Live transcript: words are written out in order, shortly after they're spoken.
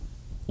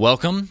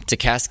Welcome to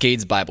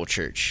Cascades Bible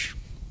Church.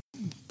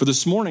 For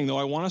this morning, though,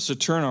 I want us to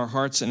turn our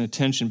hearts and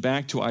attention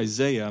back to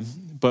Isaiah,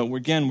 but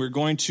again, we're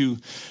going to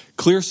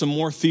clear some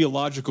more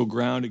theological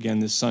ground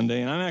again this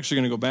Sunday, and I'm actually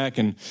going to go back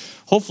and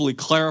hopefully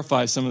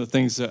clarify some of the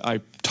things that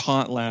I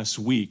taught last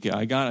week.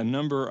 I got a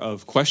number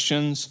of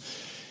questions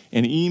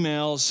and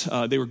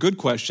emails. They were good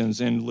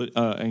questions and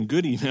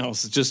good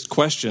emails, just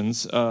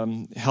questions,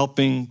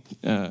 helping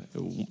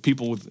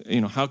people with,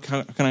 how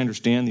can I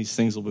understand these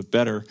things a little bit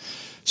better?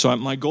 So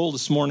my goal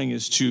this morning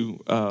is to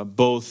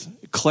both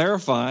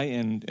clarify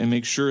and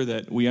make sure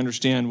that we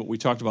understand what we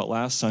talked about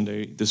last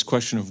Sunday, this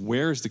question of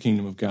where is the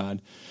kingdom of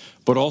God,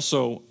 but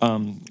also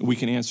we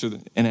can answer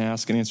and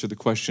answer the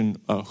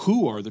question,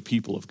 who are the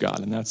people of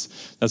God? And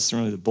that's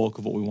really the bulk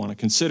of what we want to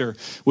consider,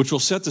 which will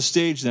set the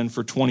stage then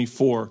for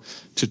 24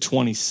 to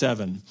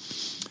 27.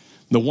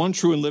 The one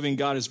true and living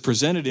God is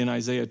presented in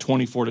Isaiah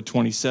 24 to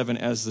 27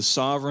 as the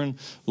sovereign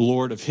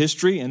Lord of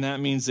history, and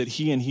that means that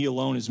he and he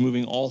alone is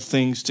moving all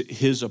things to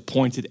his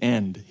appointed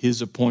end,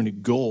 his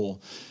appointed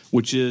goal,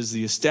 which is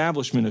the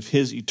establishment of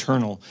his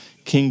eternal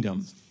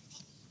kingdom.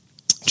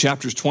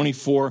 Chapters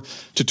 24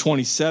 to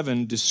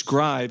 27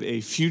 describe a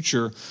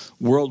future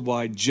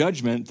worldwide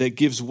judgment that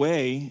gives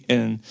way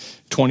in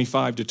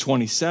 25 to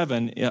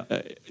 27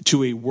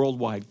 to a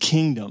worldwide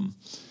kingdom.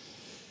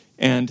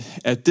 And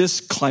at this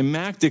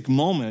climactic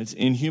moment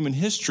in human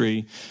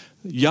history,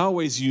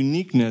 Yahweh's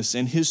uniqueness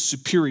and his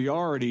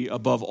superiority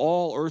above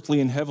all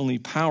earthly and heavenly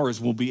powers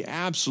will be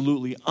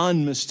absolutely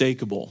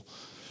unmistakable.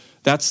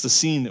 That's the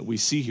scene that we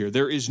see here.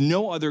 There is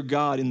no other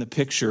God in the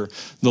picture.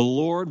 The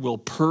Lord will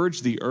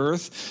purge the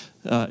earth,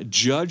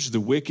 judge the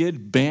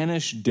wicked,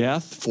 banish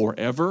death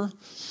forever,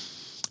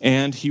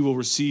 and he will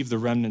receive the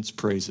remnant's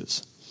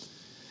praises.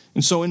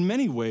 And so in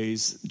many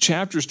ways,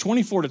 chapters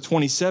 24 to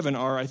 27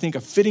 are, I think,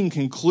 a fitting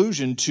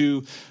conclusion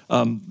to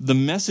the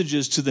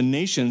messages to the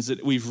nations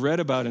that we've read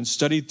about and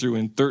studied through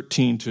in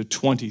 13 to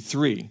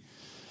 23.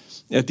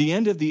 At the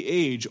end of the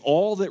age,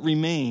 all that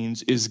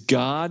remains is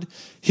God,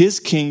 his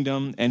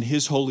kingdom, and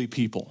his holy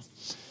people.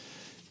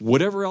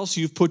 Whatever else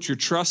you've put your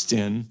trust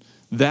in,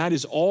 that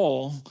is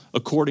all,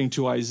 according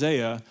to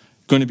Isaiah,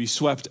 going to be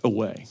swept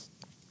away.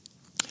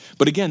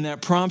 But again,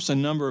 that prompts a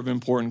number of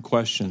important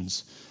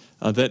questions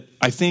that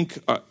I think,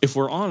 if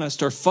we're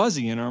honest, are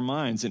fuzzy in our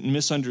minds and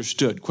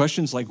misunderstood.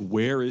 Questions like,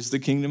 where is the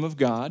kingdom of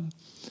God?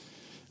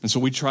 And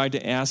so we tried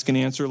to ask and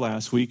answer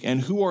last week,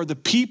 and who are the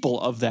people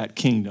of that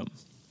kingdom?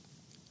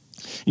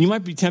 You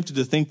might be tempted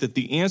to think that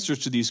the answers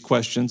to these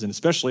questions, and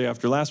especially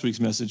after last week's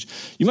message,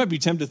 you might be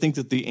tempted to think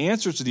that the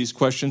answers to these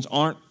questions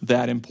aren't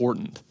that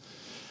important.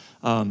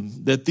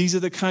 That these are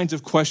the kinds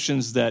of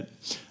questions that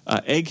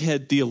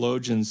egghead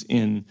theologians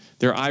in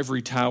their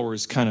ivory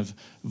towers kind of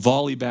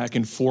volley back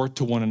and forth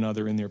to one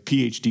another in their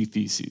PhD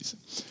theses.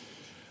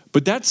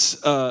 But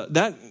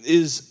that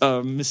is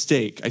a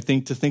mistake, I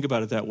think, to think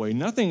about it that way.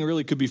 Nothing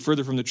really could be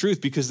further from the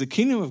truth, because the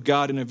kingdom of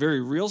God, in a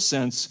very real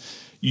sense,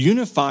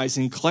 unifies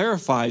and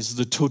clarifies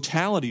the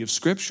totality of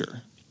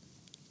Scripture.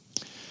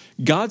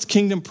 God's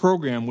kingdom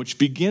program, which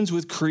begins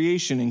with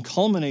creation and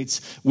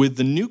culminates with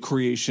the new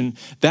creation,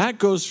 that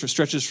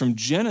stretches from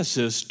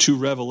Genesis to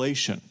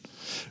Revelation.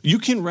 You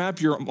can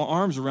wrap your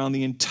arms around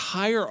the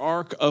entire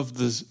arc of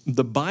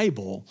the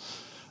Bible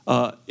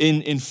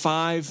in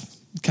five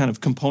kind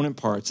of component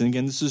parts. And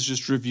again, this is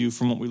just review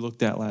from what we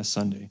looked at last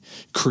Sunday.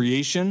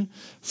 Creation,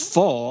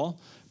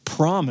 fall,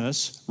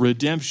 promise,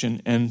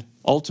 redemption, and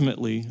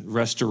ultimately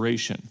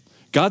restoration.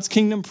 God's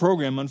kingdom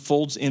program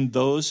unfolds in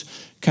those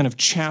kind of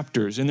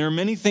chapters, and there are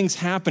many things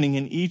happening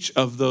in each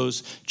of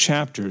those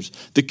chapters.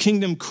 The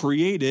kingdom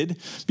created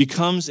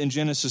becomes, in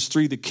Genesis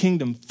 3, the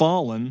kingdom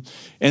fallen,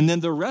 and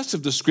then the rest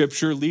of the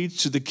scripture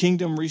leads to the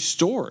kingdom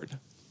restored.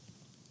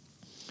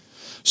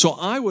 So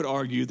I would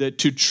argue that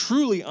to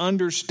truly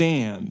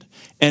understand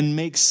and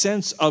make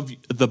sense of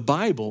the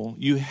Bible,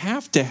 you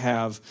have to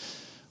have,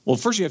 well,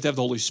 first you have to have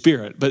the Holy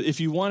Spirit. But if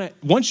you want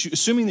to,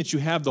 assuming that you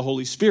have the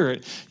Holy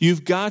Spirit,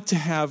 you've got to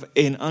have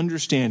an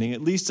understanding,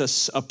 at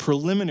least a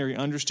preliminary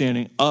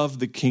understanding of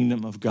the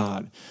kingdom of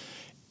God.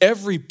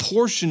 Every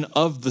portion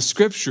of the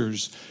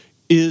scriptures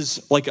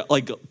is like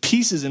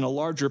pieces in a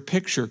larger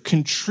picture,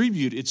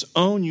 contribute its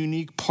own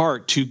unique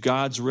part to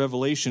God's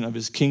revelation of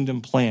his kingdom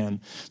plan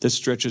that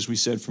stretches, we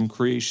said, from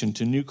creation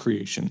to new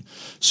creation.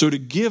 So to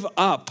give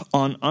up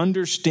on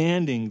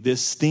understanding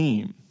this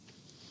theme,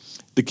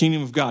 the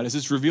kingdom of God, as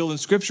it's revealed in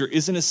Scripture,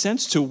 is in a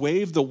sense to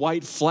wave the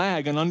white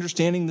flag on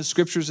understanding the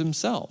Scriptures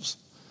themselves.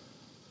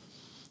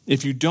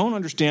 If you don't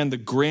understand the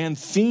grand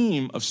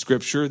theme of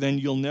Scripture, then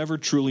you'll never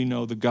truly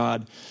know the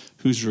God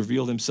who's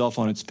revealed himself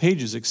on its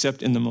pages,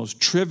 except in the most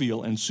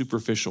trivial and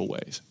superficial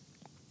ways.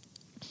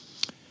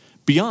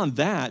 Beyond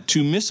that,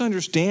 to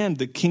misunderstand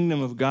the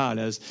kingdom of God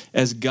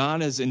as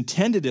God has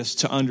intended us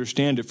to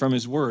understand it from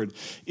his word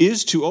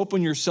is to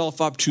open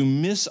yourself up to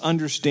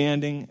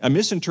misunderstanding,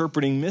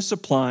 misinterpreting,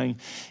 misapplying,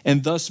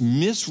 and thus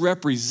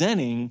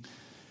misrepresenting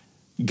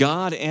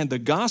God and the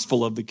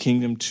gospel of the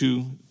kingdom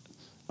to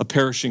a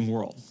perishing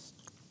world.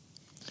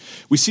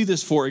 We see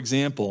this, for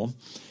example,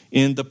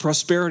 in the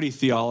prosperity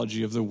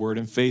theology of the Word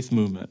and Faith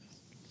movement.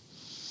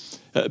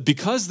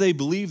 Because they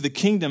believe the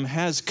kingdom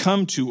has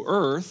come to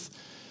earth,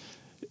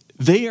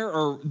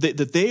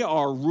 that they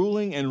are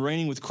ruling and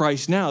reigning with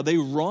Christ now. They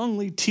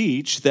wrongly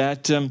teach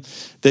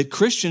that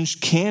Christians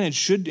can and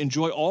should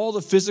enjoy all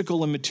the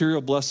physical and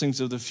material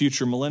blessings of the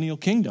future millennial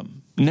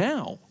kingdom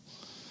now.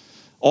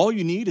 All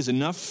you need is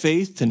enough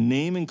faith to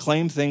name and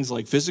claim things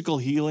like physical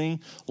healing,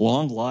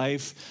 long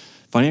life,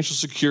 financial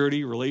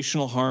security,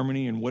 relational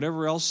harmony, and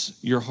whatever else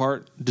your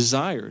heart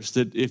desires.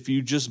 That if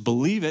you just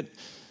believe it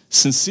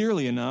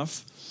sincerely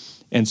enough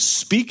and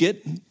speak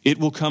it, it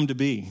will come to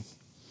be.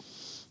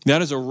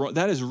 That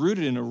is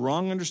rooted in a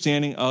wrong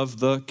understanding of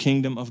the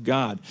kingdom of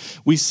God.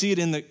 We see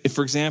it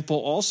for example,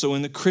 also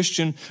in the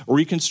Christian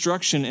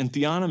Reconstruction and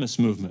theonomist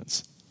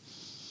movements.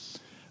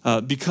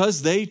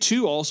 Because they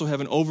too also have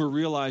an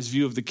over-realized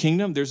view of the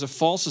kingdom, there's a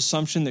false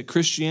assumption that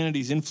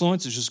Christianity's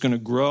influence is just going to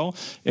grow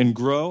and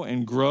grow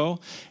and grow.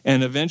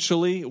 And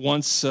eventually,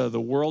 once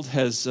the world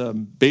has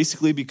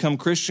basically become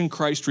Christian,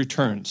 Christ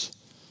returns.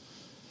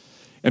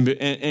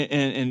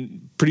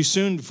 And pretty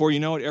soon, before you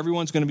know it,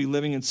 everyone's going to be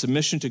living in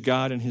submission to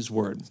God and his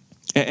word.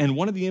 And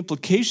one of the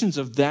implications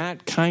of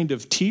that kind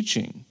of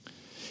teaching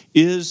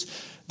is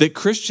that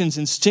Christians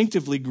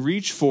instinctively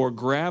reach for,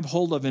 grab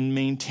hold of, and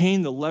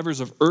maintain the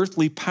levers of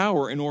earthly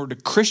power in order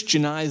to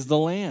Christianize the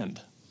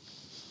land.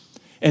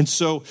 And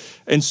so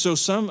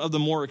some of the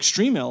more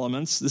extreme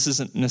elements, this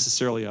isn't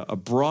necessarily a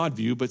broad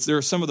view, but there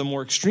are some of the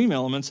more extreme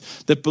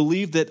elements that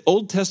believe that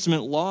Old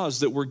Testament laws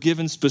that were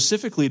given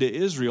specifically to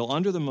Israel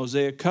under the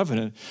Mosaic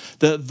covenant,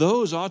 that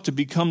those ought to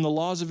become the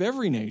laws of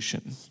every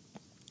nation,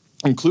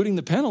 including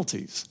the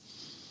penalties.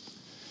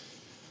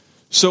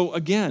 So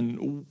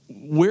again,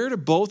 where do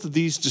both of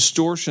these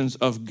distortions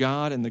of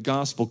God and the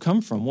gospel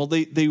come from? Well,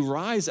 they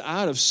rise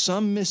out of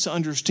some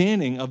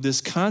misunderstanding of this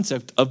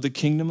concept of the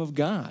kingdom of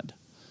God.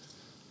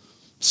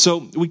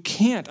 So we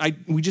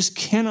just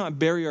cannot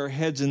bury our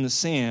heads in the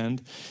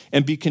sand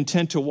and be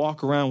content to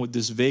walk around with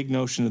this vague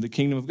notion of the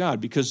kingdom of God,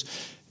 because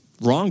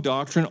wrong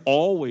doctrine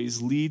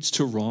always leads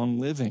to wrong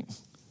living.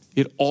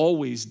 It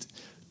always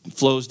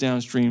flows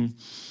downstream.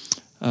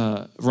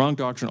 Wrong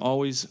doctrine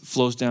always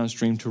flows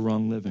downstream to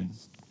wrong living.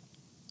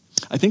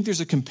 I think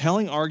there's a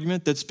compelling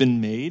argument that's been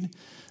made,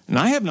 and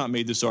I have not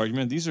made this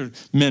argument. These are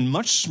men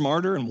much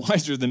smarter and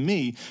wiser than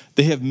me.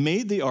 They have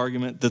made the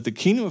argument that the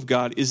kingdom of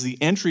God is the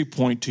entry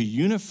point to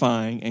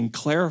unifying and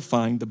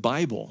clarifying the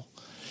Bible.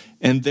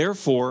 And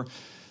therefore,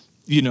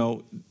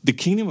 the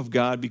kingdom of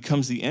God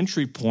becomes the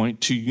entry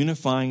point to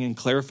unifying and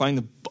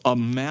clarifying a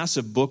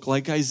massive book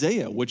like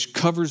Isaiah, which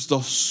covers the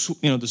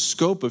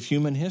scope of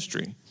human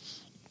history.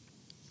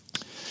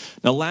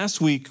 Now, last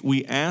week,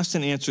 we asked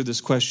and answered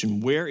this question: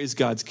 where is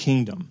God's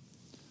kingdom?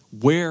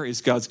 Where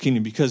is God's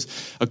kingdom? Because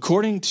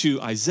according to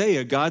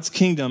Isaiah, God's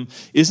kingdom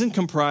isn't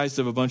comprised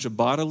of a bunch of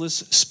bodiless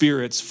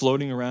spirits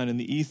floating around in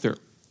the ether.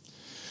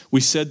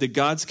 We said that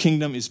God's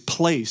kingdom is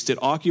placed. It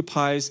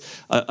occupies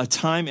a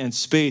time and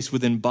space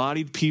with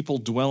embodied people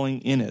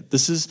dwelling in it.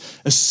 This is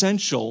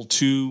essential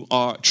to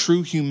our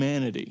true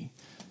humanity.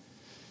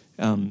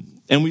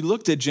 And we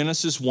looked at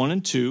Genesis 1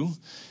 and 2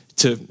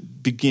 to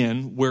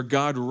begin, where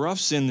God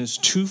roughs in this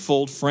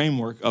twofold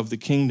framework of the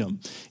kingdom.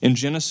 In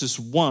Genesis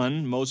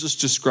 1, Moses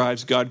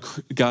describes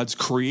God's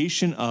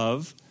creation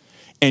of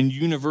and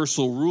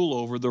universal rule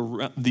over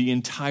the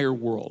entire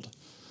world.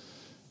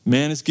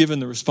 Man is given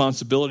the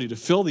responsibility to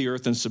fill the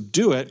earth and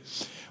subdue it,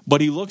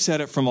 but he looks at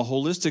it from a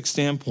holistic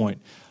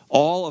standpoint.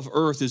 All of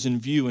earth is in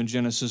view in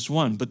Genesis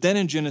 1. But then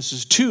in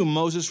Genesis 2,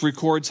 Moses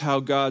records how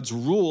God's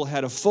rule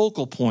had a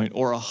focal point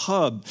or a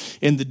hub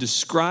in the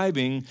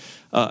describing,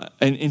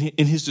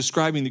 in his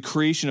describing the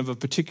creation of a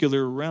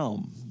particular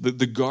realm,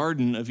 the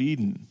Garden of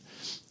Eden.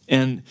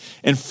 And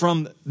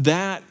from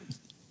that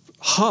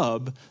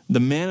hub, the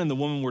man and the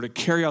woman were to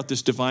carry out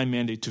this divine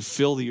mandate to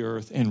fill the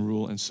earth and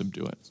rule and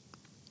subdue it.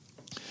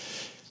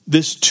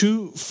 This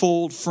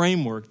twofold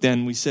framework,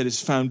 then, we said,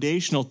 is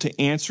foundational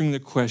to answering the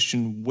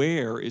question,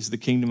 where is the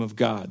kingdom of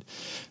God?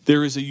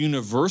 There is a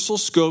universal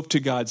scope to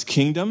God's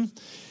kingdom.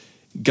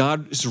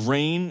 God's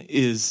reign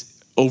is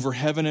over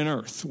heaven and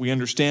earth. We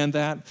understand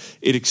that.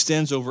 It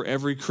extends over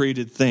every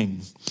created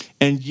thing.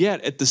 And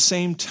yet, at the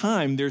same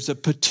time, there's a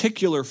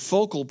particular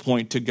focal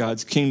point to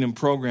God's kingdom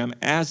program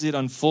as it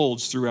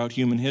unfolds throughout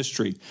human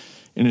history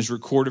and is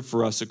recorded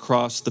for us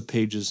across the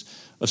pages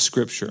of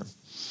Scripture.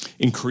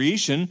 In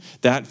creation,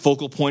 that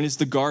focal point is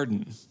the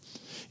garden.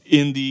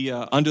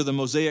 Under the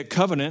Mosaic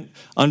covenant,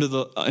 in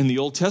the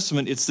Old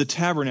Testament, it's the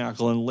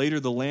tabernacle, and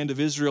later the land of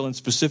Israel, and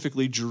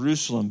specifically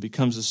Jerusalem,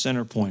 becomes the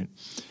center point.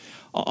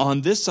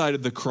 On this side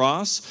of the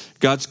cross,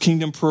 God's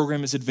kingdom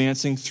program is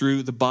advancing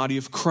through the body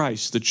of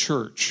Christ, the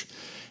church.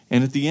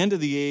 And at the end of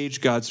the age,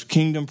 God's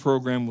kingdom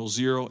program will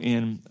zero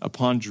in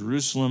upon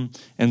Jerusalem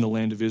and the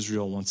land of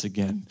Israel once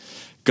again.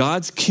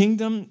 God's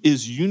kingdom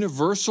is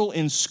universal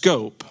in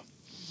scope,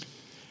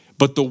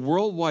 but the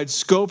worldwide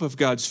scope of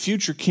God's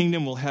future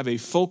kingdom will have a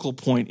focal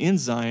point in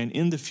Zion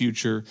in the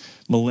future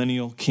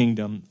millennial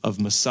kingdom of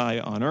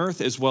Messiah on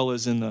earth, as well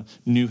as in the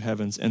new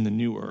heavens and the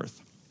new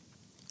earth.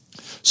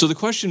 So the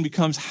question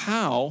becomes,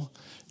 how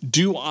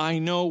do I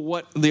know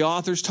what the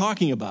author's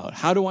talking about?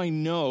 How do I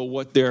know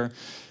what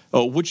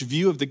which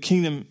view of the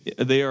kingdom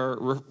they are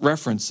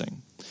referencing?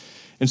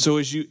 And so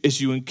as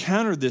you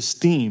encounter this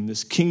theme,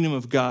 this kingdom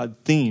of God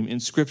theme in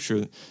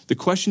Scripture, the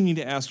question you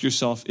need to ask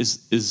yourself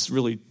is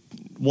really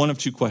one of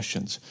two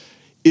questions.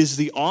 Is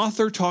the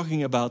author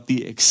talking about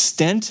the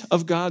extent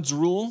of God's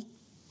rule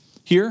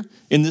here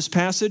in this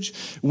passage,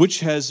 which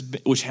has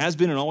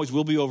been and always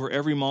will be over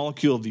every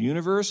molecule of the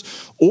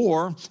universe?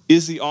 Or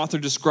is the author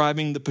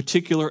describing the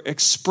particular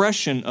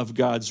expression of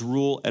God's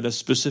rule at a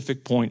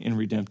specific point in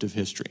redemptive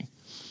history?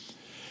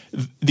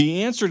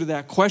 The answer to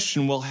that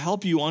question will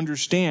help you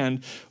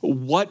understand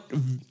what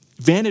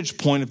vantage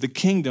point of the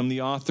kingdom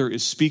the author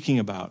is speaking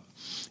about.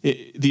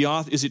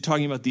 Is it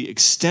talking about the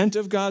extent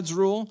of God's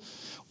rule,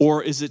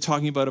 or is it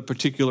talking about a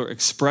particular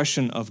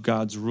expression of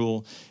God's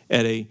rule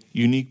at a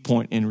unique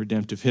point in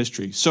redemptive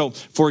history? So,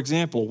 for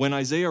example, when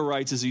Isaiah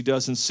writes, as he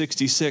does in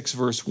 66,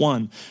 verse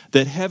 1,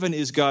 that heaven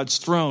is God's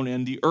throne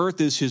and the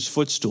earth is his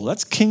footstool.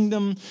 That's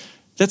kingdom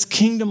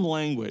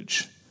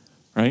language,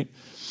 right?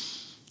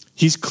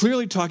 He's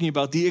clearly talking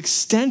about the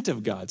extent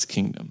of God's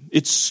kingdom,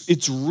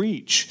 its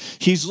reach.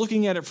 He's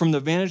looking at it from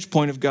the vantage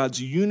point of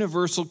God's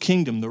universal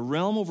kingdom, the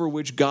realm over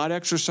which God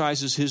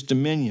exercises his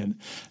dominion.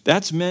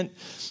 That's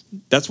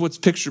what's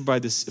pictured by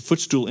this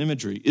footstool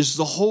imagery, is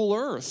the whole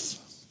earth.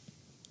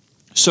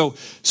 So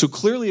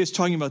clearly it's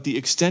talking about the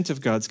extent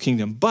of God's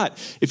kingdom. But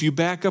if you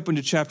back up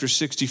into chapter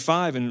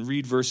 65 and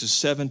read verses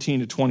 17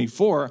 to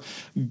 24,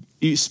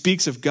 he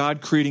speaks of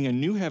God creating a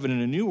new heaven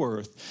and a new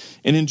earth.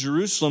 And in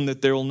Jerusalem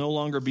that there will no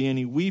longer be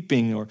any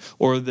weeping,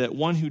 or that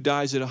one who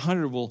dies at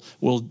 100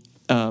 will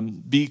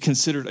be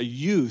considered a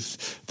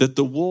youth, that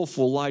the wolf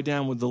will lie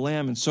down with the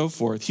lamb, and so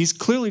forth. He's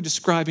clearly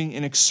describing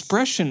an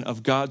expression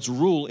of God's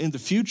rule in the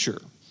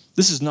future.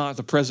 This is not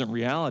the present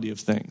reality of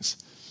things.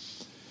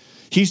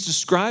 He's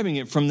describing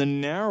it from the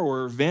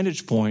narrower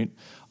vantage point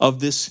of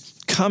this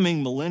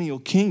coming millennial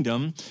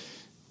kingdom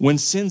when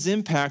sin's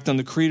impact on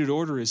the created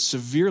order is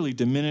severely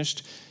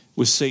diminished,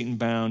 with Satan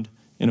bound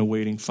and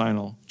awaiting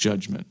final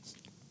judgment.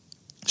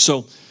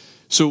 So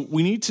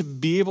we need to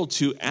be able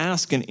to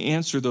ask and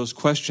answer those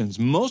questions.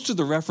 Most of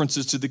the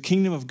references to the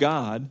kingdom of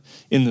God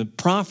in the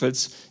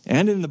prophets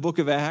and in the book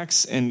of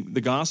Acts and the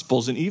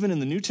Gospels and even in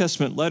the New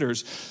Testament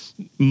letters,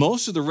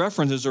 most of the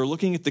references are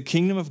looking at the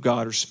kingdom of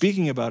God or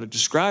speaking about it,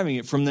 describing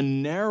it from the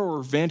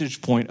narrower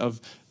vantage point of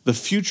the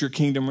future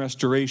kingdom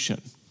restoration.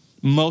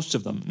 Most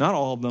of them, not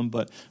all of them,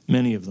 but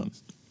many of them.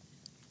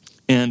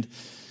 And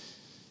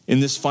in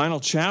this final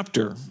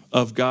chapter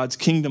of God's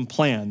kingdom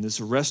plan,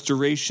 this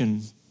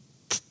restoration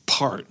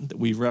part that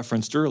we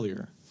referenced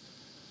earlier,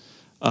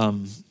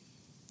 that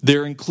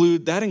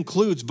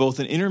includes both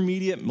an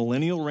intermediate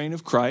millennial reign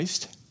of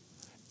Christ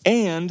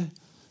and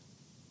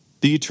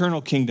the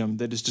eternal kingdom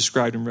that is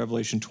described in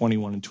Revelation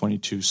 21 and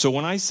 22. So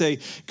when I say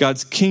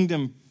God's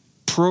kingdom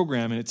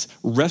program and its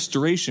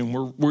restoration,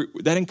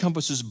 that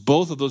encompasses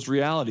both of those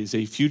realities,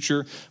 a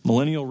future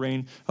millennial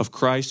reign of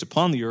Christ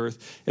upon the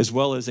earth, as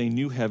well as a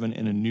new heaven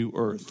and a new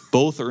earth.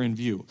 Both are in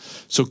view.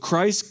 So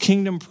Christ's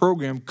kingdom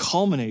program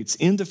culminates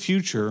in the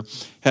future,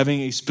 having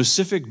a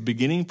specific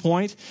beginning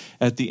point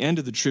at the end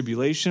of the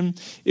tribulation.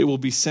 It will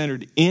be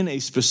centered in a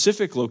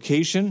specific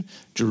location,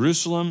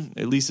 Jerusalem,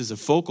 at least as a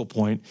focal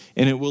point,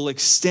 and it will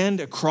extend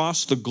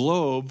across the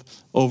globe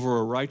over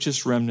a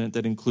righteous remnant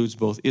that includes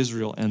both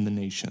Israel and the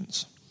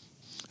nations.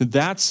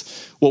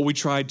 That's what we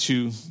tried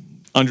to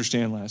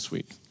understand last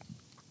week.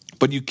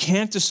 But you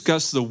can't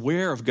discuss the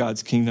where of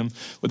God's kingdom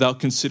without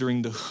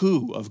considering the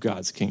who of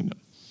God's kingdom.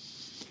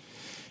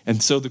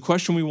 And so the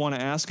question we want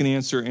to ask and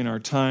answer in our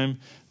time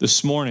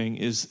this morning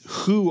is,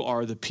 who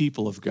are the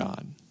people of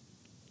God?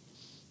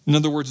 In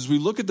other words, as we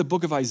look at the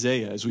book of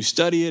Isaiah, as we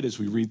study it, as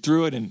we read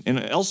through it and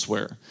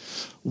elsewhere,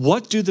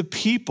 what do the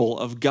people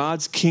of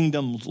God's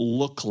kingdom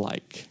look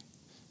like?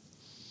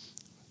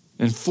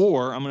 And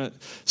I'm going to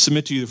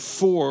submit to you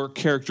 4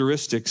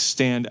 characteristics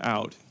stand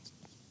out.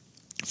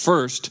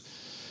 First,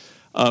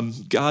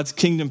 God's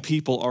kingdom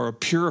people are a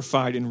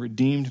purified and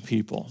redeemed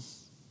people.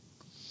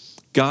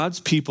 God's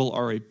people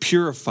are a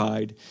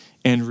purified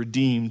and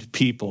redeemed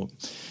people.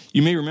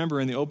 You may remember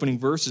in the opening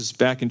verses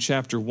back in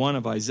chapter 1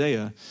 of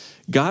Isaiah,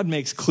 God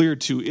makes clear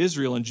to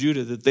Israel and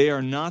Judah that they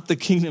are not the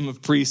kingdom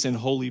of priests and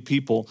holy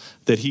people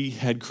that he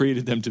had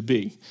created them to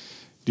be.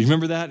 Do you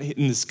remember that?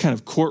 In this kind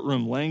of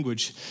courtroom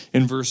language,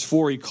 in verse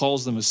 4, he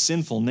calls them a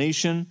sinful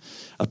nation,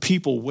 a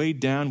people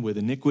weighed down with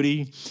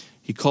iniquity.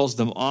 He calls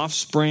them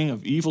offspring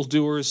of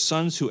evildoers,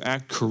 sons who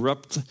act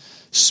corrupt,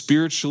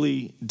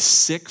 spiritually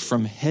sick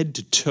from head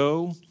to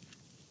toe.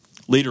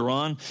 Later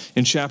on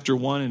in chapter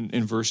 1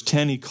 in verse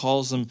 10,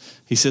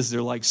 he says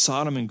they're like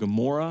Sodom and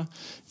Gomorrah.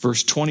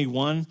 Verse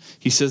 21,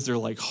 he says they're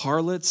like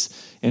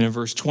harlots. And in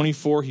verse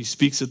 24, he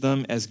speaks of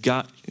them as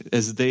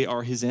they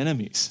are his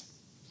enemies.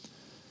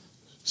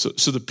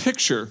 So the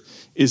picture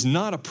is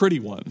not a pretty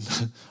one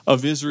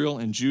of Israel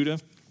and Judah.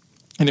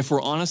 And if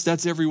we're honest,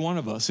 that's every one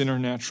of us in our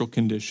natural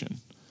condition.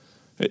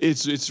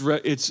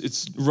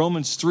 It's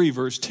Romans 3,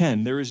 verse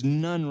 10. There is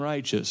none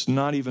righteous,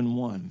 not even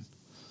one.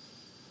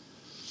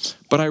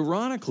 But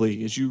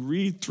ironically, as you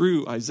read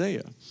through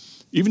Isaiah,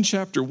 even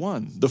chapter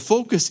 1, the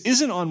focus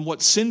isn't on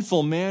what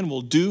sinful man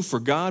will do for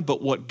God,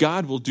 but what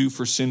God will do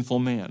for sinful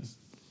man.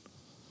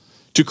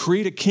 To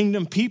create a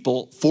kingdom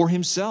people for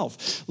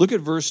himself. Look at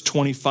verse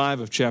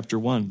 25 of chapter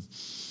 1.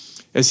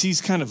 As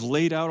he's kind of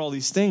laid out all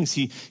these things,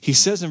 he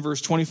says in verse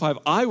 25,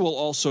 I will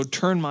also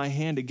turn my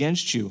hand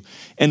against you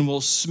and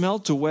will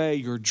smelt away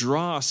your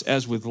dross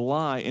as with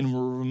lye and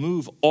will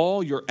remove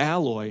all your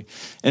alloy.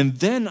 And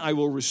then I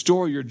will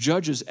restore your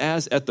judges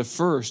as at the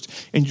first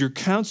and your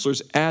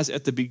counselors as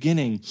at the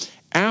beginning.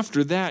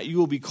 After that, you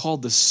will be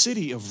called the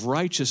city of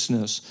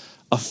righteousness,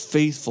 a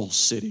faithful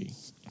city.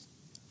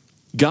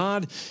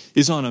 God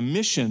is on a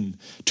mission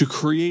to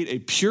create a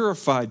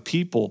purified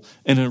people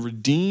and a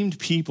redeemed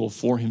people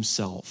for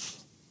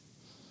himself.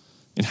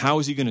 And how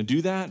is he going to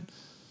do that?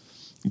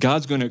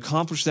 God's going to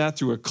accomplish that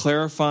through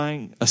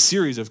a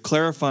series of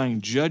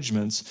clarifying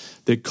judgments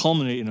that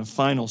culminate in a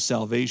final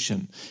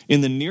salvation.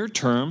 In the near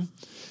term,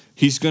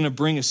 he's going to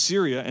bring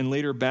Assyria and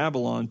later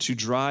Babylon to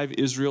drive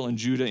Israel and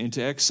Judah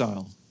into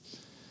exile.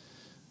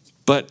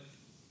 But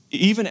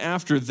even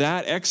after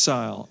that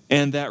exile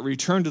and that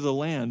return to the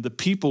land, the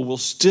people will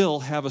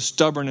still have a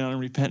stubborn and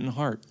unrepentant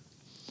heart.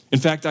 In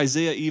fact,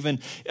 Isaiah even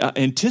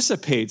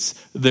anticipates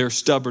their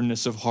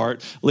stubbornness of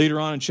heart. Later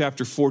on in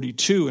chapter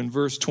 42 and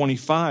verse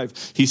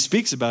 25, he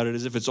speaks about it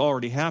as if it's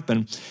already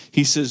happened.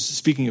 He says,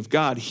 speaking of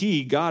God,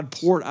 God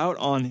poured out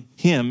on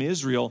him,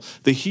 Israel,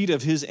 the heat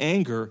of his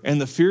anger and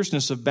the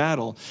fierceness of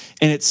battle,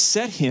 and it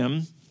set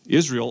him,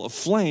 Israel,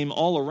 aflame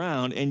all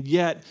around, and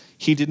yet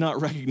he did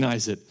not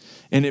recognize it.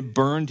 And it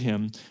burned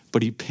him,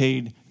 but he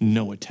paid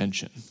no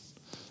attention.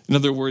 In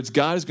other words,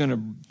 God is going to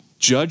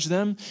judge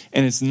them,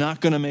 and it's not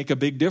going to make a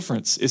big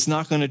difference. It's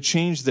not going to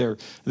change their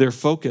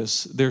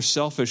focus, their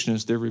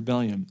selfishness, their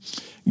rebellion.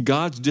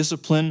 God's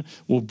discipline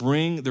will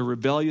bring the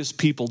rebellious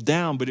people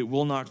down, but it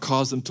will not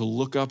cause them to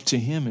look up to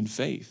him in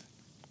faith.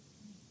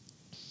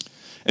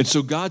 And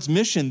so God's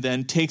mission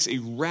then takes a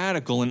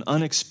radical and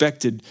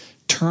unexpected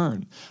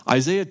turn.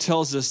 Isaiah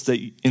tells us that,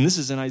 and this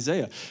is in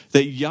Isaiah,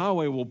 that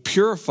Yahweh will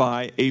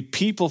purify a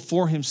people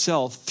for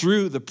himself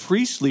through the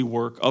priestly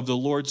work of the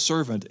Lord's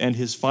servant and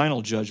his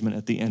final judgment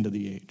at the end of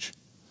the age.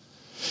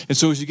 And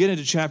so as you get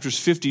into chapters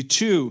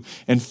 52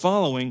 and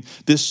following,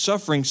 this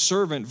suffering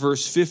servant,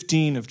 verse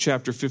 15 of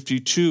chapter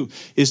 52,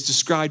 is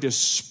described as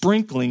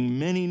sprinkling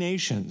many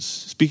nations,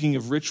 speaking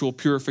of ritual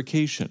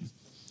purification.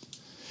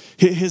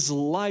 His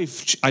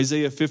life,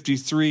 Isaiah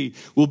 53,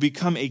 will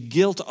become a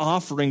guilt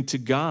offering to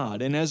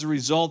God. And as a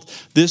result,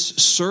 this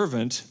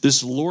servant,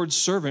 this Lord's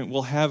servant,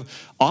 will have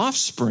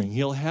offspring.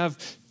 He'll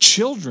have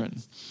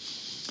children.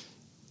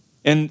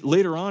 And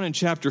later on in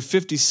chapter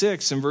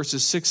 56, in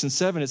verses 6 and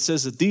 7, it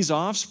says that these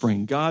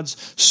offspring, God's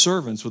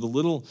servants, with a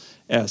little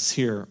s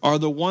here, are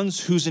the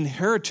ones whose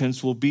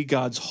inheritance will be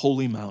God's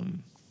holy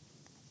mountain.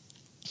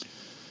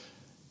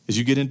 As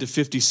you get into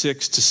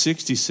 56 to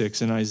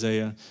 66 in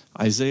Isaiah,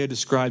 Isaiah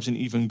describes an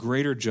even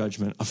greater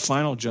judgment, a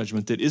final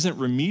judgment that isn't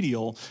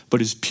remedial,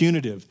 but is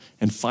punitive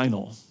and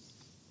final.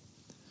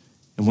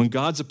 And when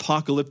God's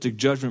apocalyptic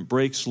judgment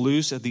breaks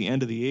loose at the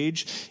end of the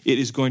age, it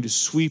is going to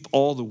sweep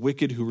all the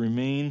wicked who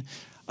remain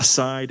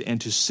aside and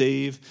to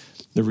save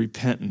the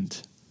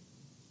repentant.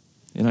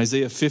 In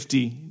Isaiah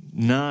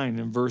 59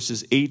 and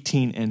verses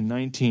 18 and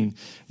 19,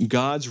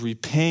 God's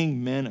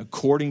repaying men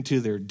according to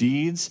their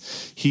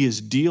deeds. He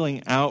is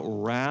dealing out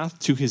wrath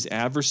to his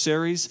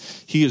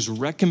adversaries. He is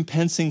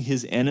recompensing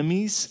his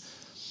enemies.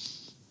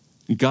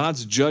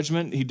 God's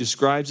judgment, he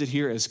describes it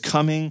here as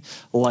coming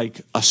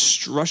like a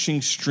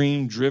rushing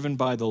stream driven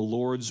by the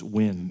Lord's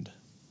wind.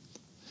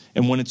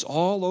 And when it's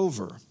all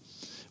over,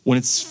 when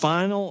it's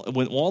final,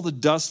 when all the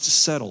dust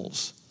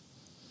settles,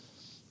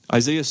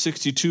 Isaiah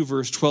 62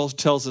 verse 12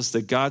 tells us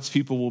that God's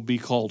people will be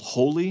called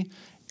holy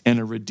and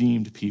a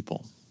redeemed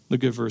people.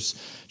 Look at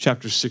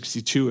chapter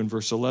 62 and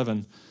verse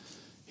 11.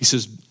 He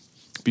says,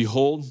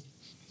 behold,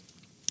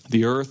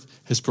 the earth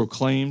has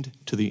proclaimed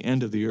to the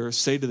end of the earth,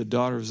 say to the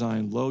daughter of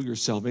Zion, lo, your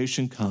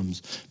salvation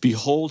comes.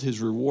 Behold, his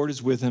reward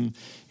is with him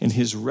and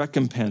his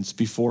recompense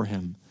before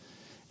him.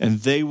 And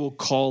they will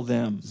call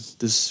them,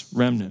 this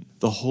remnant,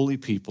 the holy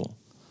people,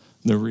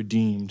 the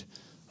redeemed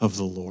of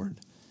the Lord.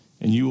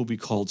 And you will be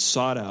called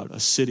sought out, a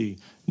city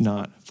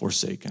not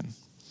forsaken.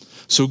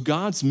 So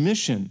God's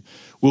mission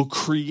will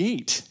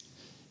create,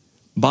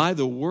 by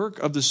the work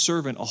of the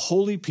servant, a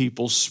holy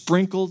people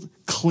sprinkled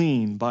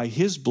clean by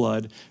his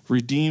blood,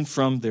 redeemed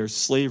from their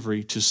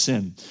slavery to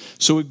sin.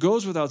 So it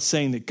goes without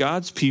saying that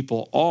God's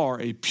people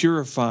are a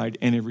purified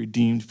and a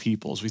redeemed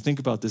people. As we think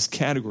about this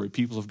category,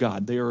 people of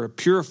God, they are a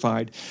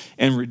purified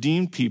and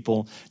redeemed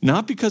people,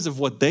 not because of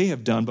what they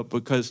have done, but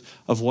because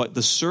of what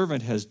the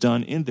servant has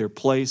done in their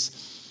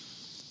place,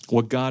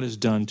 what God has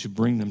done to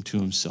bring them to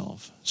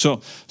himself.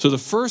 So the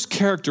first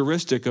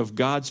characteristic of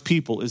God's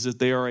people is that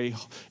they are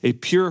a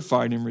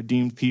purified and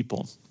redeemed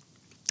people.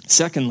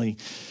 Secondly,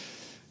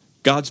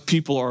 God's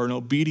people are an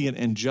obedient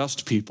and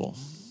just people.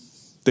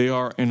 They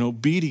are an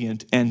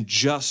obedient and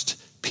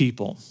just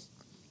people.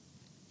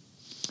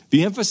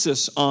 The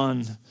emphasis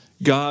on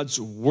God's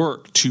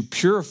work to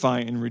purify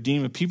and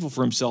redeem a people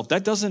for himself,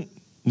 that doesn't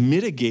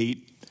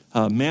mitigate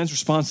man's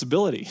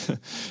responsibility,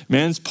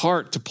 man's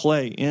part to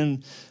play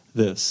in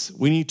this.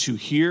 We need to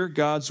hear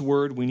God's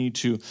word. We need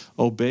to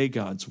obey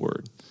God's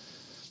word.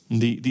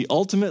 The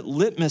ultimate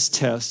litmus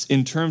test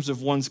in terms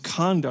of one's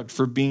conduct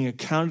for being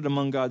accounted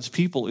among God's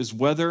people is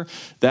whether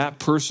that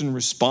person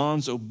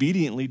responds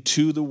obediently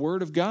to the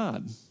word of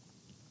God.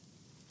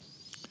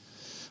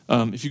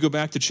 If you go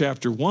back to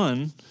chapter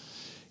 1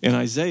 in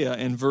Isaiah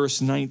and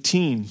verse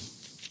 19,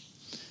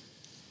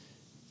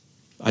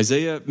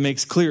 Isaiah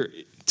makes clear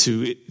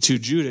to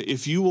Judah,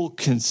 if you will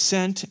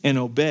consent and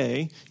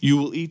obey, you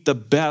will eat the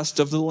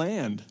best of the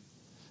land.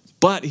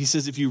 But, he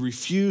says, if you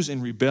refuse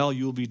and rebel,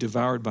 you will be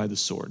devoured by the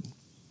sword.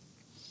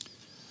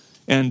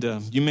 And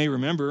you may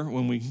remember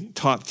when we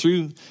taught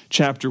through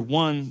chapters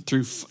 1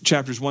 through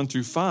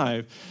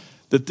 5,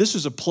 that this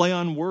was a play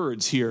on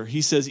words here.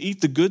 He says,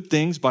 eat the good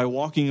things by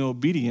walking in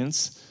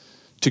obedience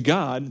to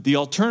God. The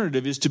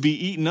alternative is to be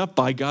eaten up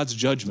by God's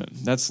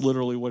judgment. That's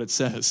literally what it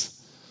says,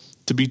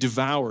 to be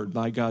devoured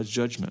by God's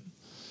judgment.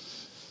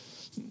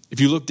 If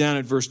you look down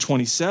at verse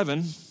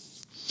 27,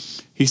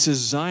 he says,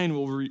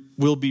 Zion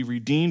will be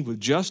redeemed with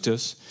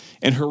justice,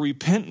 and her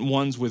repentant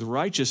ones with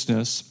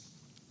righteousness.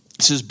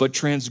 It says, but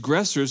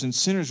transgressors and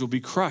sinners will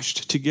be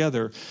crushed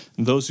together,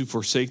 and those who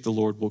forsake the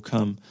Lord will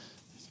come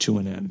to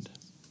an end.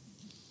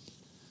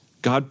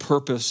 God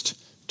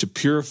purposed to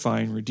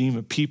purify and redeem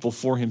a people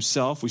for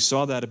himself. We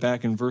saw that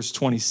back in verse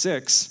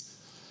 26.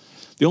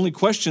 The only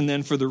question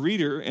then for the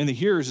reader and the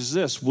hearers is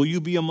this: will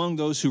you be among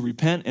those who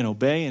repent and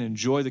obey and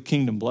enjoy the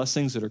kingdom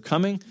blessings that are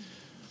coming?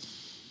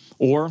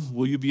 Or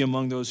will you be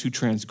among those who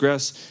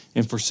transgress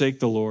and forsake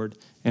the Lord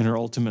and are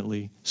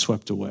ultimately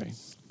swept away?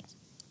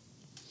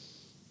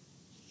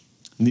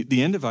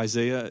 The end of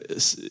Isaiah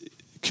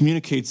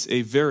communicates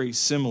a very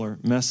similar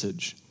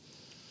message.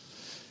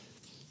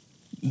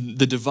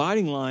 The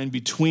dividing line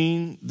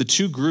between the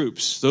two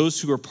groups, those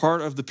who are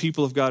part of the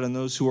people of God and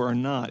those who are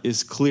not,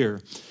 is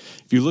clear.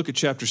 If you look at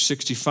chapter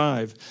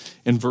 65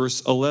 and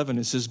verse 11,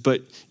 it says,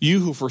 but you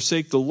who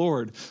forsake the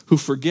Lord, who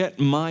forget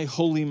my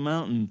holy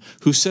mountain,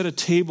 who set a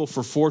table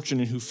for fortune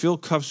and who fill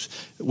cups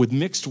with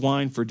mixed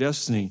wine for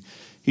destiny.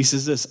 He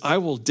says this, I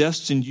will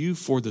destine you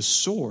for the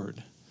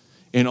sword,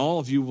 and all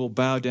of you will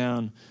bow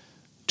down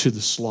to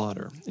the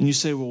slaughter. And you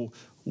say, well,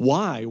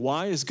 why?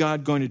 Why is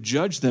God going to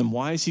judge them?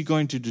 Why is he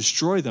going to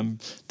destroy them?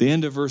 The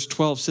end of verse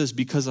 12 says,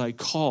 because I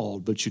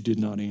called, but you did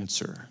not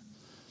answer.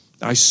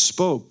 I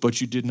spoke, but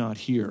you did not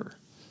hear.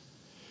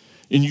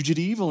 And you did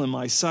evil in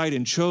my sight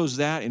and chose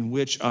that in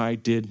which I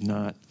did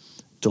not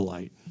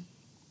delight.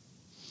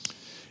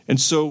 And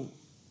so,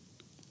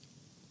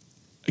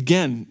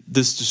 again,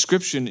 this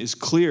description is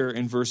clear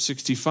in verse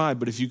 65,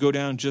 but if you go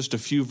down just a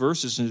few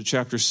verses into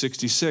chapter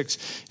 66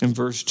 and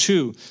verse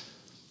 2,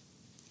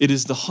 it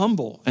is the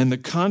humble and the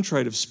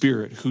contrite of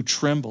spirit who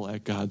tremble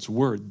at God's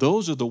word.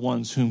 Those are the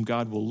ones whom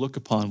God will look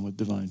upon with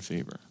divine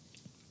favor.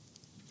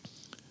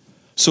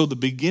 So the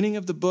beginning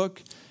of the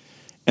book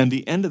and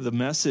the end of the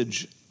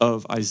message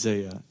of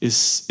Isaiah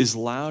is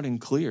loud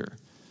and clear.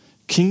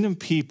 Kingdom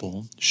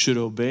people should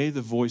obey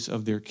the voice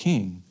of their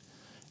king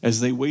as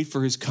they wait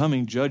for his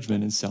coming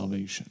judgment and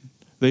salvation.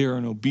 They are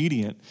an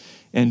obedient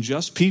and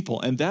just people,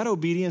 and that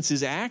obedience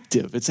is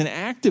active. It's an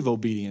active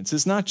obedience.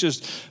 It's not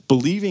just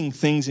believing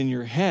things in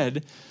your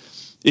head.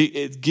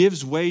 It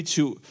gives way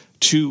to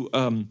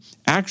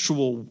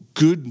actual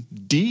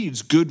good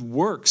deeds, good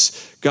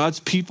works. God's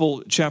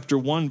people, chapter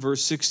 1,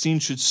 verse 16,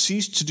 should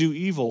cease to do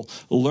evil,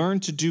 learn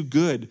to do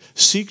good,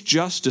 seek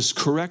justice,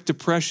 correct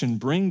oppression,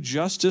 bring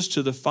justice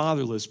to the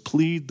fatherless,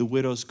 plead the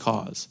widow's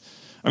cause.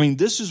 I mean,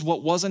 this is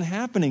what wasn't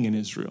happening in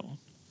Israel.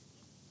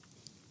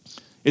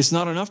 It's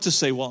not enough to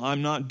say, well,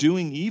 I'm not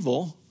doing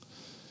evil.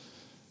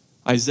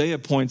 Isaiah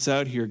points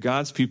out here,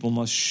 God's people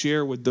must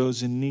share with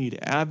those in need,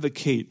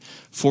 advocate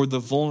for the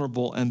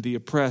vulnerable and the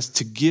oppressed,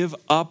 to give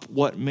up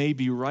what may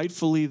be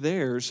rightfully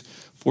theirs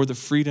for the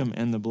freedom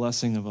and the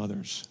blessing of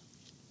others.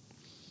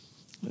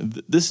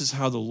 This is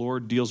how the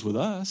Lord deals with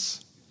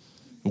us.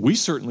 We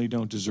certainly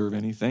don't deserve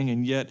anything,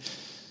 and yet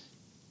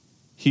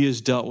he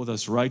has dealt with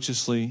us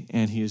righteously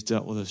and he has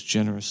dealt with us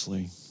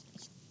generously.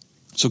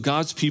 So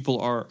God's people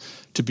are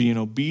to be an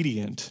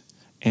obedient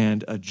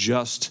and a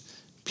just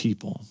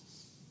people.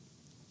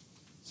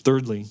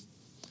 Thirdly,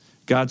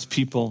 God's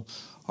people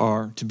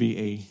are to be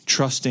a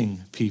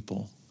trusting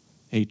people,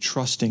 a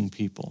trusting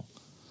people.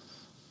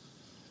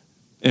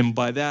 And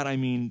by that I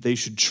mean they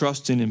should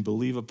trust in and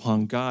believe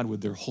upon God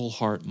with their whole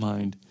heart,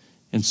 mind,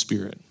 and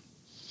spirit.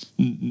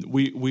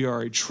 We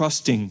are a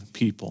trusting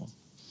people.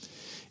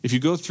 If you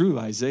go through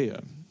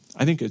Isaiah,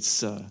 I think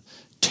it's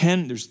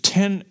there's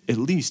at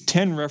least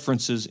 10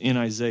 references in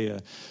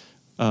Isaiah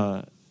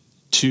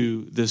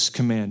to this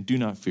command, do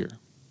not fear.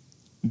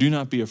 Do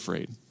not be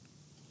afraid.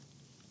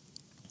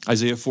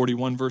 Isaiah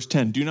 41, verse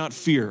 10, do not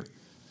fear,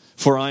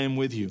 for I am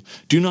with you.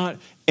 Do not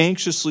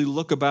anxiously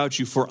look about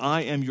you, for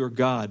I am your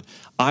God.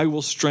 I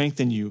will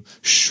strengthen you.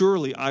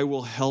 Surely I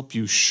will help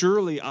you.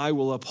 Surely I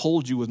will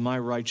uphold you with my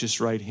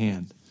righteous right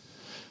hand.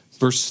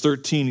 Verse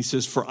 13, he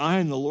says, for I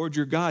am the Lord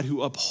your God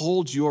who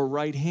upholds your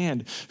right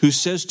hand, who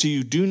says to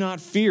you, do not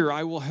fear,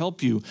 I will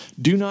help you.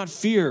 Do not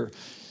fear,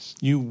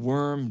 you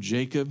worm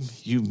Jacob,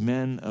 you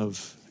men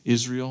of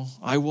Israel.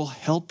 I will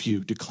help you,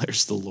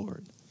 declares the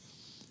Lord.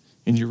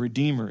 And your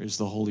Redeemer is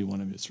the Holy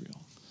One of Israel.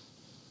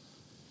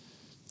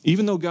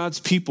 Even though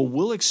God's people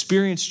will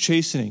experience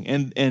chastening,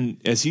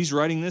 and as he's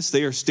writing this,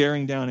 they are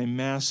staring down a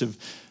massive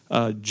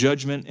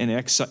judgment in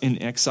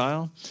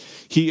exile,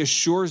 he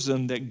assures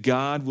them that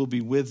God will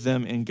be with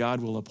them and God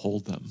will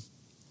uphold them.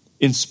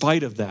 In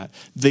spite of that,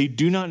 they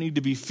do not need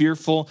to be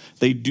fearful.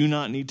 They do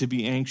not need to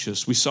be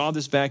anxious. We saw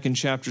this back in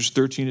chapters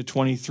 13 to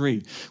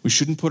 23. We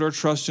shouldn't put our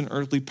trust in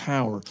earthly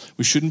power.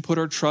 We shouldn't put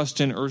our trust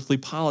in earthly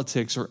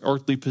politics or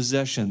earthly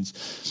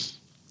possessions.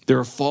 They're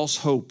a false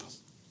hope.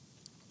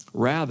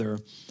 Rather,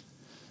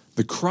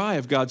 the cry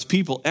of God's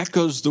people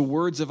echoes the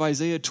words of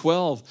Isaiah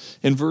 12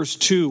 in verse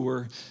 2,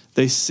 where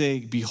they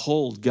say,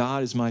 behold,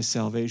 God is my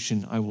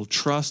salvation. I will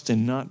trust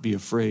and not be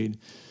afraid.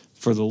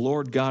 For the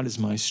Lord God is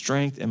my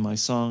strength and my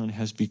song and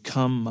has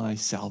become my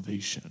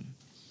salvation.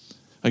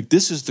 Like,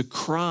 this is the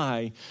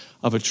cry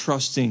of a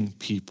trusting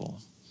people.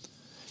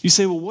 You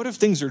say, well, what if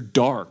things are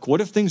dark? What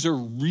if things are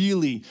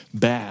really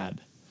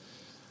bad?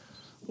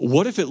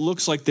 What if it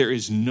looks like there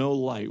is no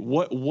light?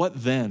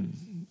 What then?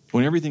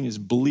 When everything is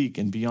bleak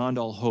and beyond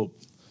all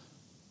hope?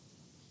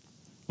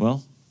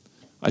 Well,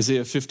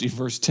 Isaiah 50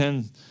 verse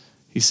 10,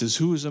 he says,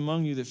 who is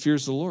among you that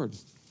fears the Lord,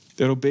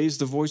 that obeys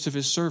the voice of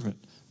his servant,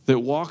 that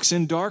walks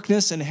in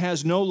darkness and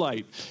has no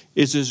light,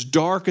 is as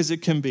dark as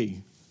it can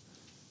be?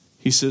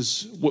 He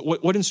says,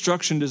 what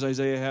instruction does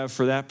Isaiah have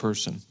for that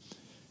person?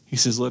 He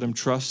says, let him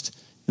trust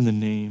in the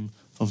name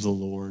of the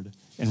Lord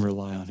and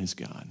rely on his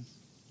God.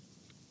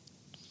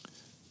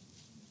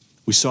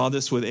 We saw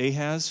this with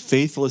Ahaz,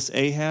 faithless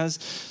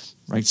Ahaz.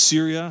 Right,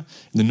 Syria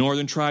and the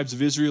northern tribes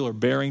of Israel are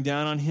bearing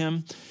down on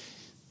him.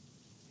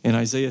 And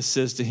Isaiah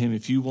says to him,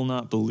 if you will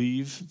not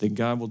believe that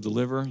God will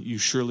deliver, you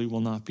surely will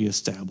not be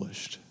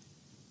established.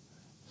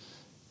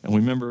 And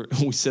remember,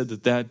 we said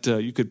that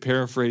you could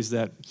paraphrase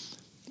that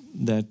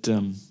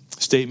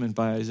statement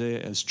by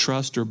Isaiah as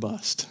trust or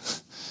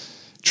bust.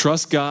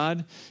 Trust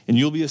God and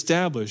you'll be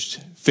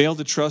established. Fail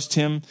to trust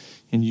him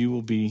and you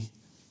will be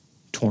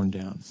torn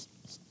down.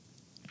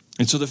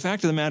 And so the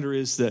fact of the matter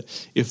is that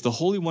if the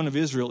Holy One of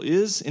Israel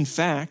is, in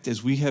fact,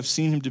 as we have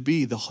seen him to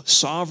be, the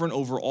sovereign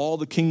over all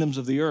the kingdoms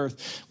of the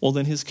earth, well,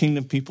 then his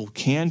kingdom people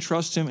can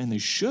trust him and they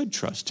should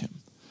trust him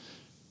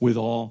with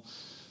all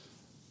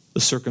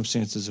the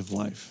circumstances of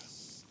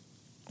life.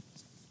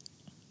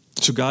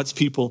 So God's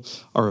people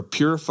are a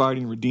purified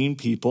and redeemed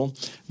people.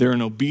 They're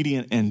an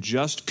obedient and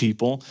just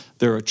people.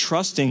 They're a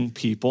trusting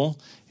people.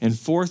 And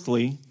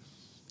fourthly,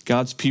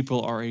 God's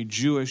people are a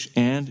Jewish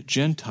and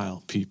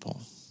Gentile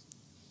people.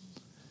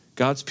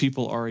 God's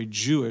people are a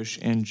Jewish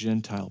and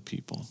Gentile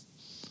people.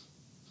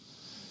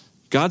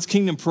 God's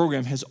kingdom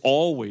program has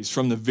always,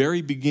 from the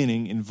very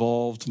beginning,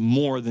 involved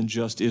more than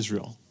just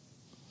Israel.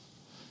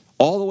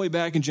 All the way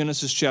back in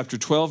Genesis chapter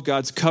 12,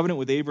 God's covenant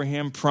with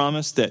Abraham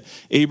promised that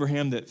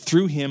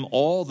through him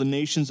all the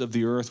nations of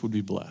the earth would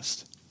be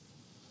blessed.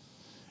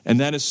 And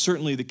that is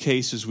certainly the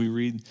case as we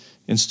read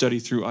and study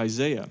through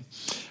Isaiah.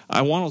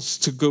 I want us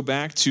to go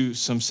back to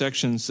some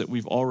sections that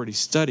we've already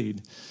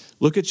studied.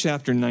 Look at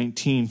chapter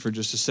 19 for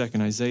just a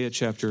second, Isaiah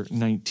chapter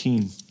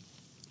 19.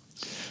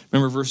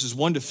 Remember, verses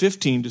 1 to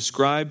 15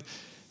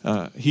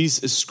 he's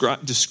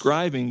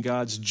describing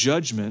God's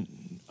judgment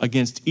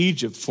against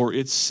Egypt for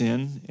its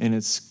sin and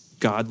its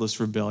godless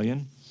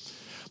rebellion.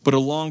 But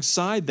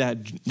alongside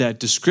that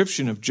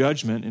description of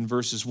judgment in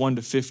verses 1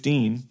 to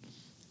 15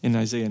 in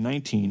Isaiah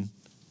 19,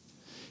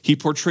 he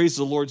portrays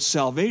the Lord's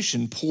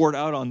salvation poured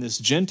out on this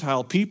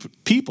Gentile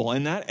people,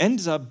 and that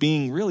ends up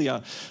being really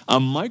a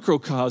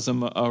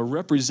microcosm, a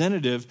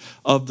representative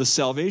of the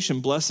salvation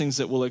blessings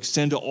that will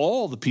extend to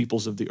all the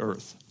peoples of the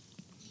earth.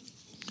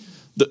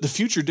 The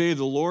future day of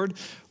the Lord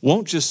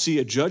won't just see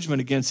a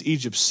judgment against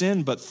Egypt's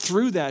sin, but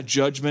through that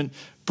judgment,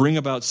 bring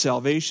about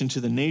salvation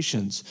to the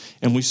nations.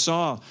 And we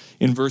saw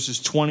in verses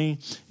 20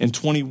 and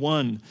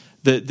 21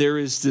 that there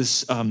is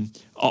this,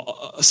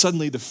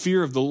 suddenly the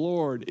fear of the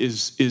Lord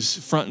is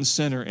front and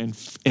center,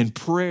 and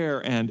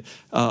prayer and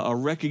a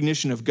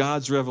recognition of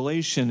God's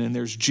revelation, and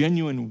there's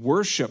genuine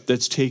worship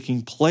that's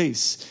taking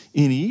place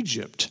in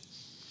Egypt.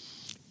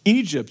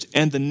 Egypt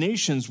and the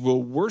nations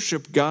will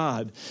worship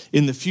God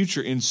in the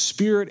future in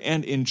spirit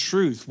and in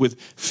truth with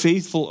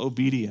faithful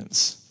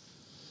obedience.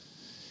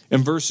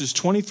 And verses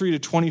 23 to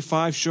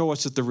 25 show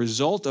us that the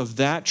result of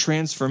that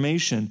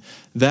transformation,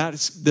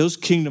 those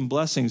kingdom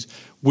blessings,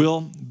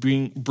 will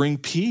bring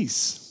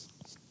peace.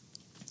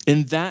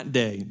 In that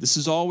day, this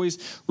is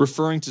always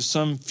referring to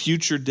some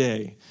future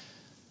day,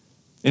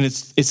 and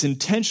it's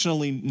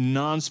intentionally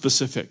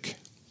non-specific.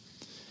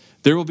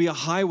 There will be a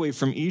highway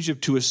from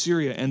Egypt to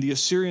Assyria, and the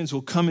Assyrians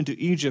will come into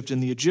Egypt,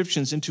 and the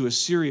Egyptians into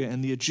Assyria,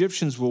 and the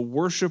Egyptians will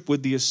worship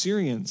with the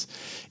Assyrians.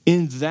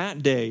 In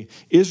that day,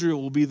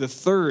 Israel will be the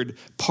third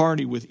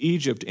party with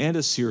Egypt and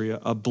Assyria,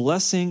 a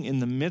blessing in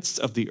the midst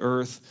of the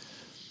earth,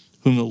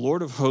 whom the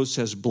Lord of hosts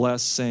has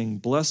blessed, saying,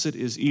 Blessed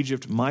is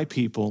Egypt, my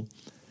people,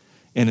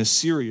 and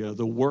Assyria,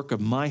 the work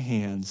of my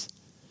hands,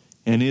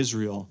 and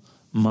Israel,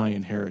 my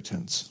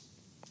inheritance.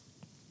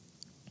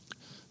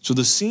 So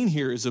the scene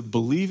here is of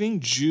believing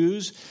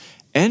Jews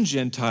and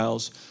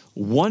Gentiles,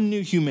 one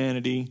new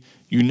humanity,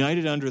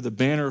 united under the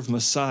banner of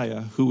Messiah,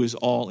 who is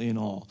all in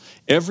all.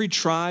 Every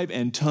tribe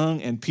and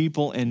tongue and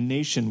people and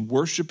nation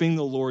worshiping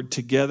the Lord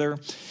together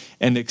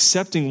and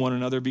accepting one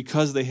another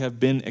because they have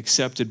been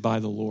accepted by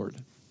the Lord,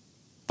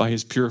 by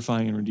his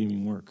purifying and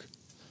redeeming work.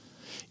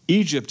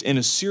 Egypt and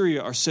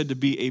Assyria are said to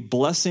be a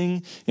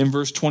blessing, in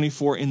verse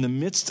 24, in the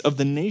midst of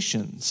the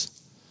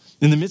nations,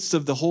 in the midst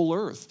of the whole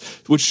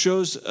earth, which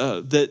shows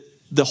that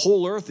the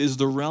whole earth is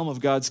the realm of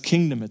God's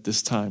kingdom at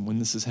this time when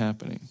this is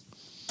happening.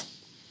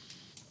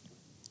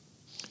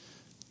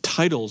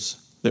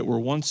 Titles that were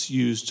once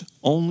used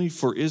only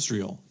for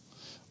Israel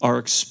are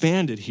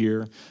expanded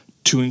here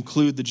to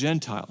include the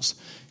Gentiles.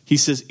 He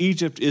says,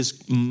 Egypt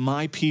is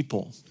my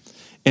people,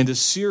 and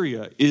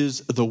Assyria is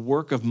the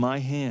work of my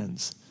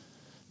hands.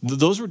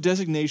 Those were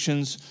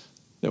designations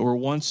that were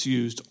once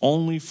used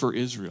only for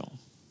Israel.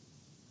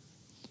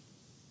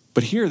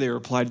 But here they are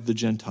applied to the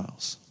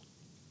Gentiles.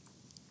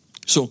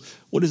 So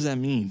what does that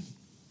mean?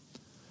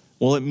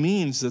 Well, it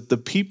means that the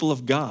people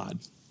of God,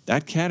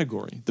 that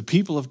category, the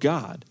people of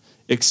God,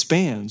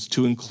 expands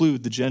to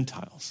include the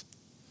Gentiles.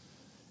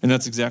 And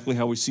that's exactly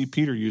how we see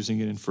Peter using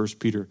it in 1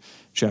 Peter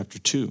chapter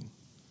 2.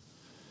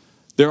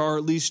 There are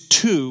at least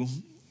two,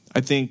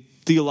 I think,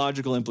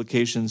 theological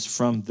implications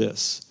from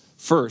this.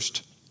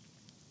 First,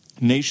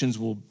 nations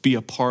will be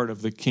a part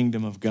of the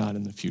kingdom of God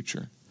in the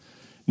future.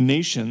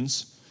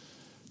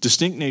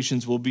 Distinct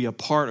nations will be a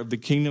part of the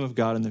kingdom of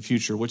God in the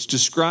future. What's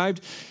described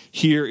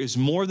here is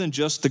more than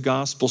just the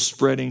gospel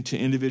spreading to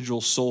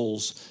individual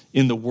souls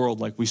in the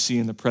world like we see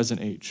in the present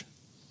age.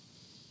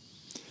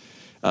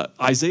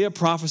 Isaiah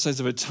prophesies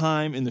of a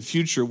time in the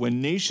future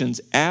when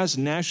nations as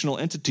national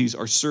entities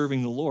are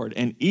serving the Lord,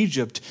 and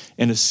Egypt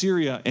and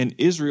Assyria and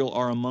Israel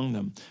are among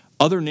them.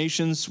 Other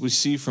nations we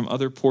see from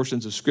other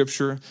portions of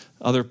Scripture,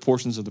 other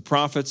portions of the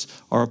prophets,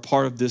 are a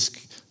part of this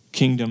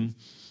kingdom,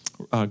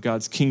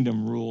 God's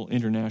kingdom rule,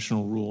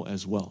 international rule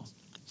as well.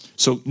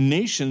 So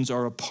nations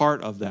are a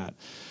part of that.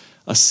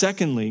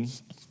 Secondly,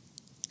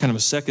 kind of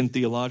a second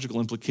theological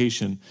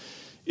implication,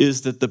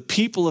 is that the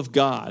people of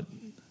God,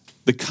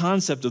 the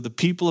concept of the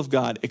people of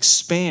God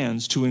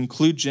expands to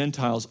include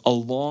Gentiles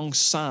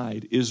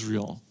alongside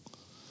Israel,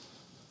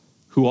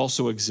 who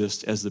also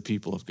exist as the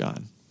people of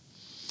God.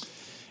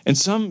 And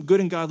some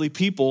good and godly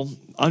people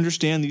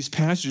understand these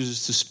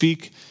passages to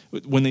speak,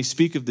 when they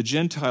speak of the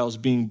Gentiles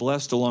being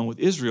blessed along with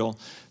Israel,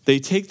 they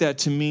take that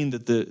to mean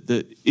that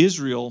the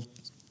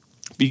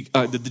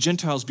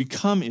Gentiles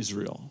become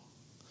Israel.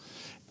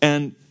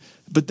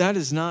 But that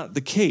is not the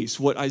case.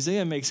 What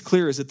Isaiah makes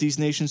clear is that these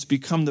nations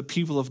become the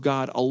people of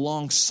God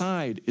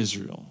alongside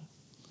Israel.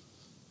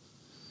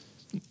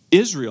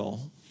 Israel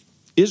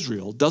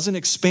doesn't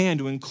expand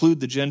to include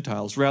the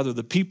Gentiles. Rather,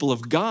 the people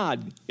of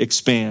God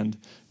expand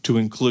to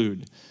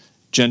include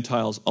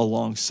Gentiles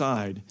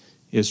alongside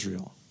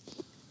Israel.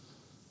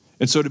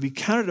 And so to be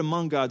counted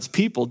among God's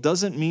people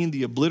doesn't mean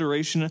the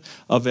obliteration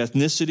of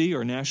ethnicity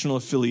or national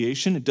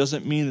affiliation. It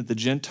doesn't mean that the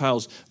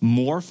Gentiles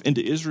morph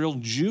into Israel.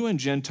 Jew and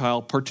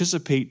Gentile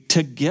participate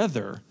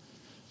together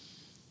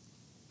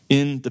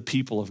in the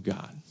people of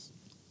God.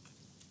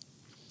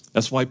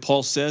 That's why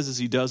Paul says, as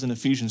he does in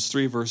Ephesians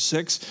 3, verse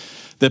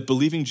 6, that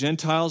believing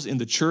Gentiles in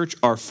the church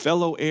are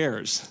fellow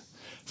heirs,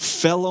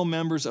 fellow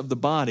members of the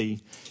body,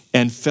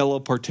 and fellow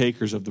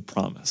partakers of the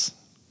promise.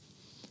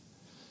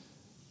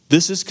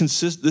 This is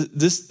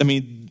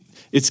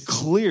it's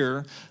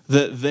clear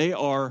that they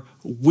are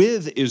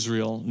with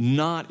Israel,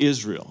 not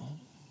Israel.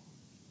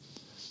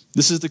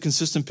 This is the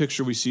consistent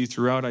picture we see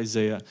throughout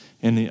Isaiah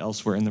and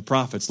elsewhere in the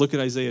prophets. Look at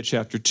Isaiah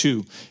chapter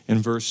 2 and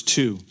verse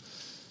 2.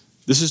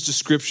 This is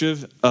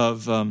descriptive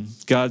of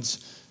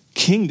God's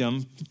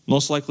kingdom,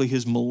 most likely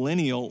his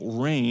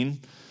millennial reign.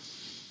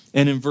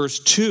 And in verse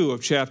 2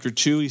 of chapter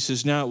 2, he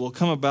says, Now it will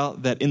come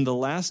about that in the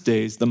last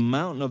days, the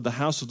mountain of the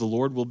house of the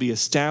Lord will be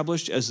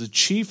established as the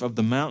chief of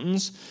the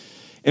mountains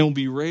and will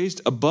be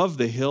raised above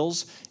the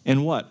hills.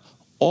 And what?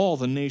 All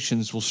the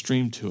nations will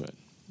stream to it.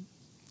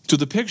 So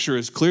the picture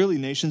is clearly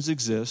nations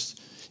exist,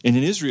 and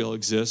Israel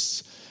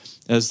exists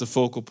as the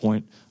focal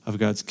point of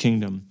God's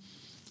kingdom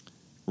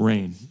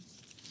reign.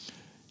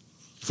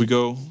 If we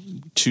go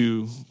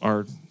to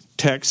our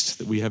text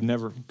that we have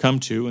never come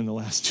to in the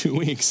last 2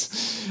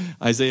 weeks,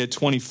 Isaiah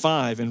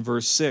 25 and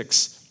verse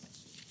 6.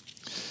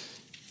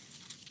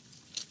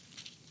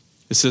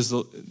 It says,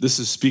 this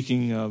is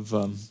speaking of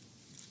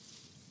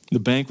the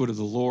banquet of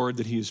the Lord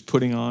that he is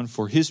putting on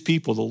for his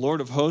people. The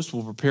Lord of hosts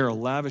will prepare a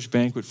lavish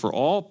banquet for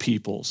all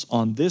peoples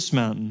on this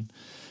mountain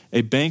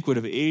a banquet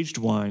of aged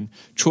wine,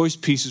 choice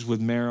pieces with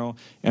marrow,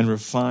 and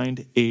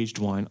refined aged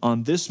wine.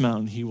 On this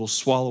mountain he will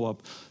swallow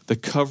up the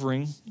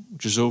covering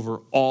which is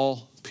over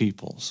all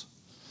peoples.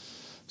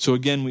 So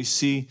again, we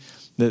see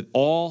that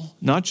all,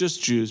 not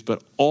just Jews,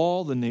 but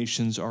all the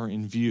nations are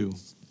in view.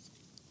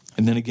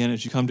 And then again,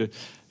 as you come to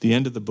the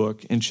end of the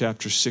book in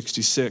chapter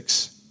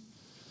 66,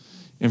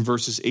 in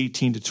verses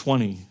 18 to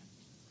 20,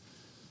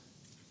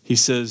 he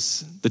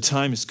says, the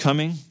time is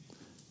coming,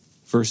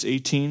 verse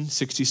 18,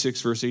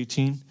 66 verse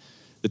 18,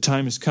 the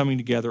time is coming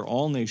to gather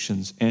all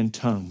nations and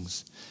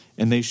tongues,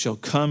 and they shall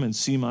come and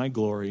see my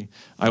glory.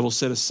 I will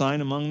set a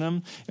sign among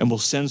them, and will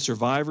send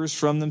survivors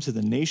from them to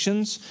the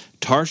nations,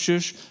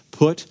 Tarshish,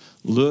 Put,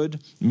 Lud,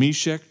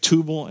 Meshech,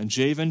 Tubal, and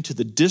Javan, to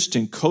the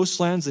distant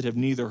coastlands that have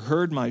neither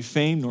heard my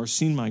fame nor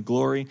seen my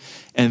glory.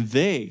 And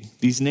they,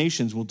 these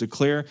nations, will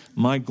declare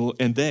my glory,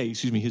 and they,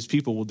 his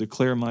people will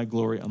declare my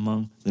glory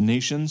among the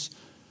nations.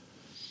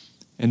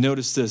 And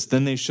notice this,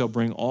 then they shall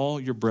bring all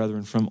your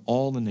brethren from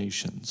all the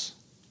nations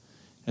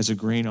as a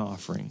grain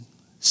offering,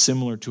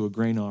 similar to a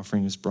grain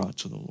offering is brought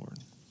to the Lord.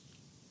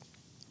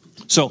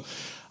 So,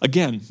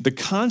 again, the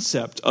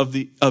concept of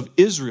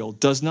Israel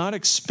doesn't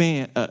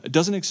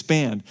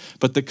expand,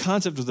 but the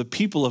concept of the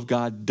people of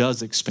God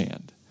does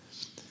expand.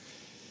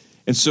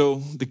 And so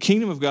the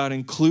kingdom of God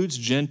includes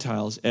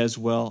Gentiles as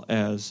well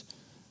as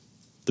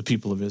the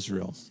people of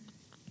Israel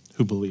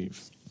who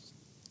believe.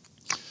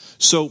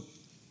 So,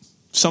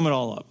 sum it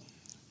all up.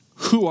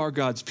 Who are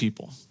God's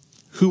people?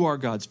 Who are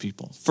God's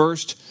people?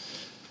 First,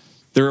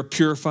 they're a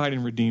purified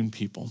and redeemed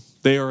people.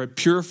 They are a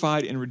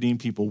purified and redeemed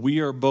people.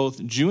 We are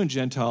both Jew and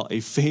Gentile,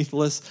 a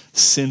faithless,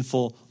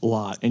 sinful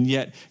lot. And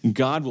yet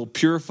God will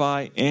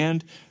purify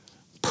and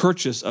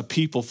purchase a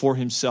people for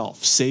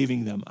himself,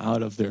 saving them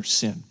out of their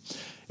sin.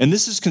 And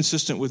this is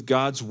consistent with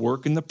God's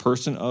work in the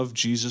person of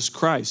Jesus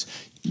Christ.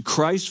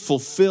 Christ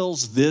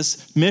fulfills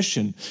this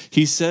mission.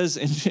 He says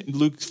in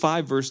Luke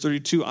 5, verse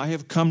 32, I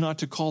have come not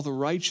to call the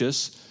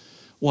righteous,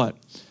 what?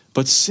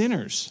 But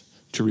sinners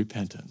to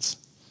repentance.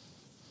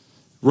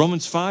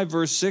 Romans 5,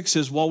 verse 6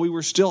 says, while we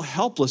were still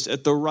helpless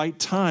at the right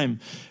time,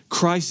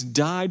 Christ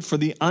died for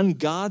the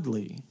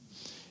ungodly.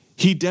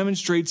 He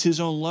demonstrates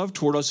his own love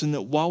toward us in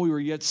that while we were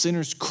yet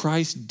sinners,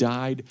 Christ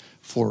died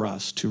for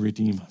us to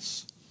redeem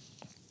us.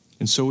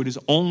 And so it is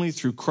only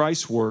through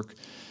Christ's work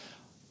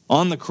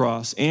on the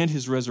cross and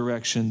his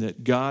resurrection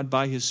that God,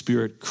 by his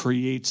Spirit,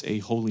 creates a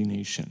holy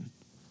nation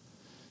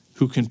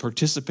who can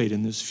participate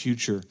in this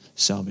future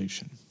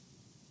salvation.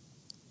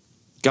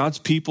 God's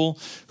people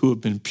who have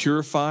been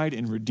purified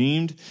and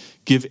redeemed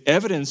give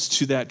evidence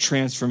to that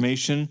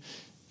transformation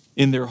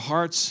in their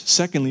hearts,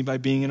 secondly, by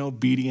being an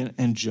obedient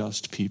and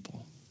just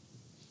people.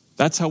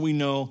 That's how we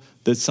know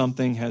that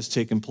something has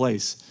taken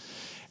place.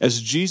 As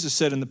Jesus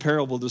said in the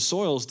parable of the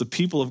soils, the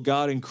people of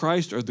God in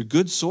Christ are the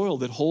good soil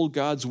that hold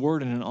God's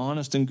word in an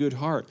honest and good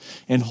heart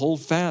and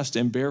hold fast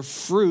and bear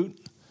fruit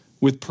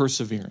with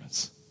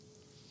perseverance.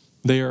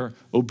 They are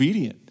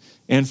obedient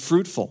and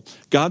fruitful.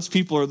 God's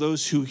people are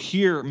those who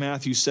hear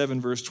Matthew 7,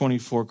 verse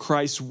 24,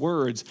 Christ's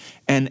words,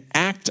 and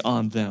act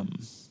on them,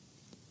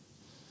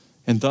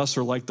 and thus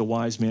are like the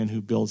wise man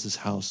who builds his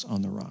house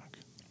on the rock.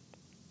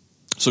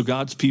 So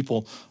God's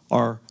people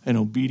are an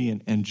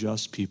obedient and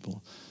just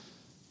people.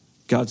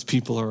 God's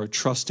people are a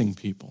trusting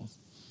people.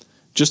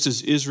 Just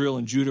as Israel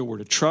and Judah were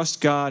to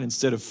trust God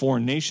instead of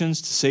foreign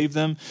nations to save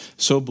them,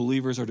 so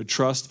believers are to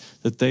trust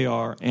that they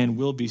are and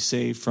will be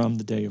saved from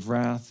the day of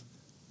wrath.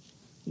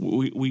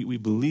 We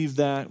believe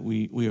that.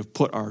 We have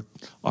put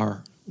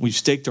we've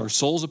staked our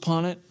souls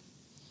upon it.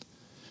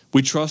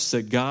 We trust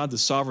that God, the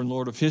sovereign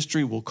Lord of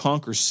history, will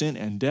conquer sin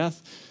and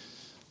death.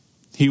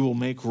 He will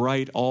make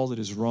right all that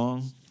is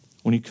wrong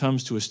when he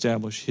comes to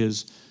establish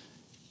his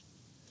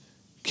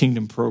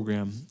kingdom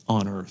program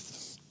on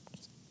earth.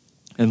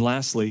 And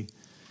lastly,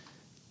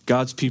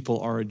 God's people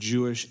are a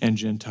Jewish and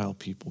Gentile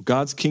people.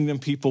 God's kingdom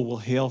people will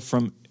hail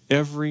from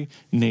every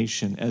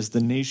nation as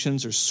the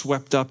nations are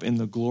swept up in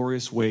the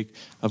glorious wake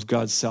of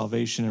God's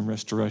salvation and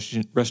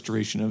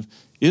restoration of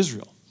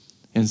Israel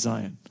and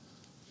Zion.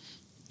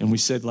 And we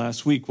said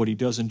last week, what he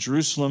does in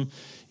Jerusalem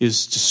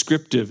is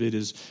descriptive. It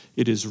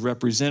is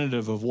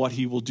representative of what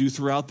he will do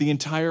throughout the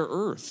entire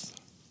earth.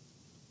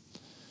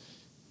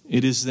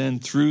 It is then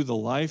through the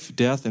life,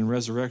 death, and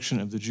resurrection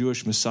of the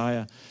Jewish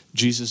Messiah,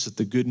 Jesus, that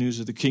the good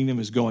news of the kingdom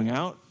is going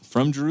out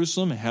from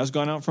Jerusalem. It has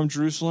gone out from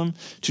Jerusalem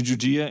to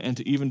Judea and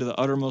to even to the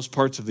uttermost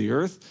parts of the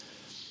earth.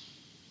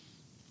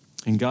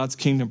 And God's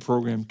kingdom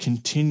program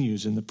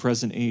continues in the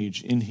present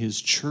age in his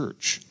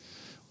church.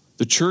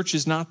 The church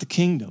is not the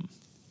kingdom.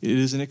 It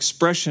is an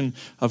expression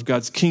of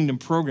God's kingdom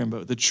program,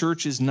 but the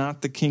church is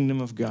not the kingdom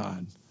of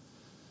God.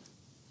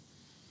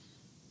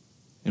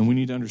 And we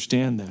need to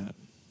understand that.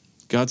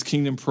 God's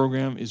kingdom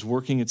program is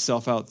working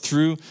itself out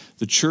through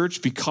the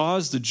church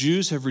because the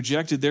Jews have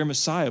rejected their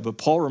Messiah. But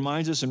Paul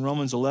reminds us in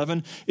Romans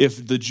 11,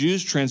 if the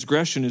Jews'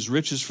 transgression is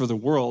riches for the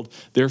world,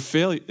 their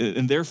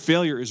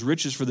failure is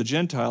riches for the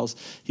Gentiles,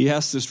 he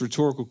asks this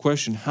rhetorical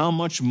question, how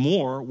much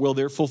more will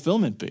their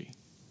fulfillment be?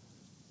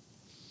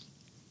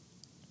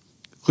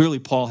 Clearly,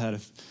 Paul had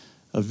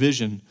a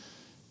vision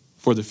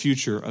for the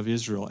future of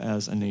Israel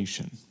as a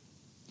nation.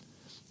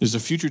 There's a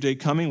future day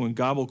coming when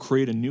God will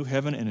create a new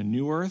heaven and a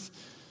new earth.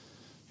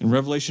 In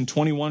Revelation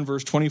 21,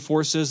 verse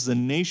 24 says, "The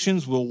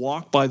nations will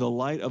walk by the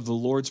light of the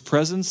Lord's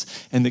presence,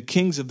 and the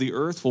kings of the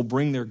earth will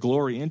bring their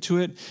glory into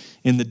it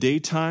in the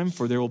daytime,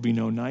 for there will be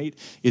no night.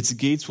 Its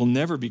gates will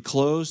never be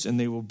closed, and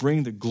they will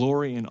bring the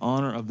glory and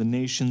honor of the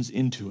nations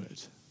into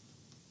it."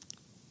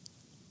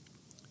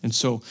 And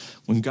so,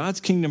 when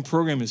God's kingdom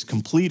program is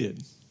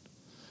completed,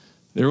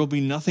 there will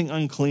be nothing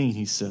unclean,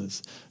 he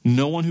says.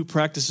 No one who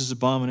practices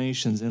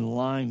abominations and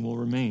lying will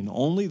remain.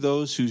 Only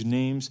those whose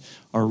names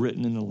are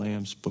written in the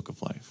Lamb's book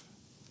of life.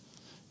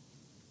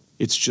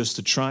 It's just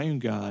the triune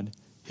God,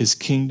 his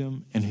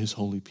kingdom, and his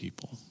holy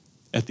people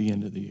at the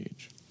end of the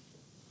age.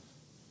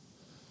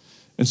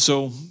 And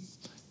so,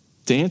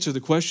 to answer the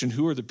question,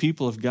 who are the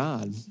people of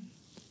God?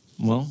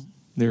 Well,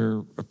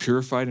 they're a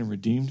purified and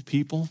redeemed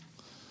people.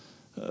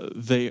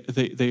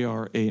 They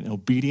are an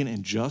obedient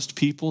and just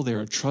people. They're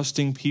a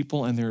trusting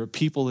people, and they're a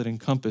people that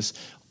encompass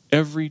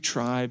every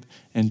tribe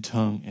and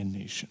tongue and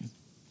nation.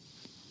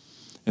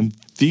 And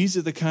these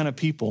are the kind of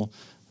people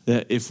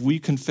that if we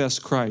confess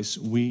Christ,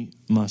 we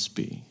must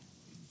be.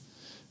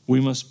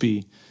 We must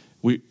be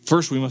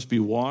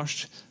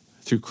washed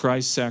through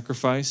Christ's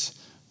sacrifice,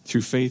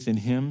 through faith in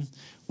him.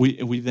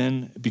 We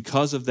then,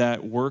 because of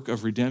that work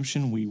of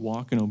redemption, we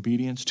walk in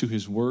obedience to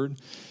his word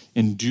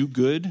and do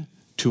good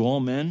to all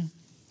men.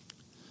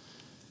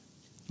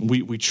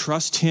 We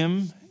trust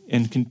him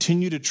and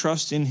continue to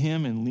trust in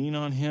him and lean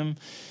on him,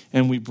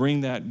 and we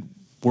bring that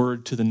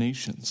word to the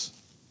nations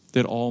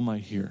that all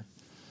might hear,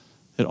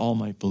 that all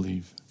might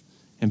believe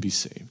and be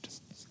saved.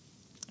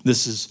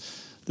 This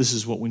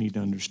is what we need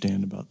to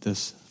understand about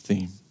this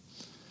theme.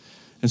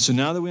 And so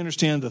now that we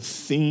understand the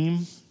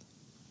theme,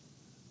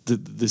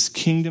 this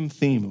kingdom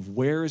theme of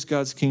where is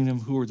God's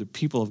kingdom, who are the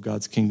people of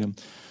God's kingdom,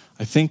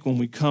 I think when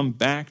we come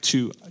back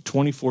to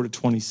 24 to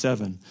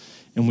 27,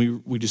 and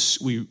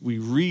we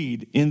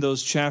read in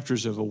those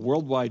chapters of a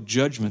worldwide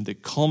judgment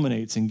that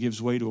culminates and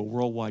gives way to a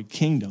worldwide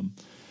kingdom,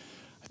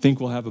 I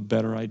think we'll have a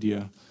better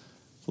idea,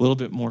 a little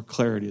bit more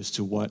clarity as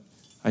to what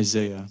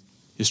Isaiah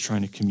is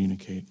trying to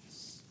communicate.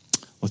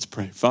 Let's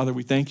pray. Father,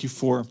 we thank you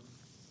for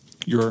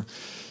your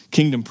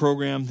kingdom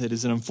program that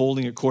is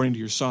unfolding according to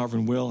your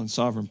sovereign will and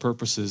sovereign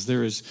purposes.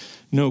 There is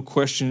no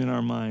question in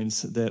our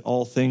minds that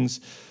all things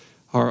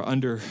are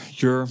under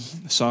your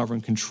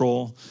sovereign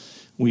control.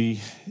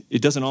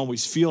 It doesn't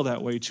always feel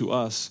that way to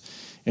us,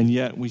 and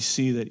yet we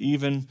see that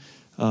even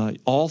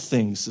all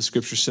things, the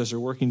scripture says, are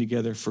working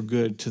together for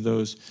good to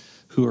those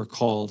who are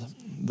called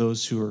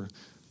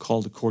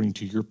according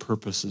to your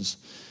purposes.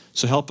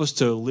 So help us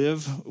to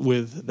live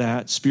with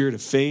that spirit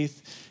of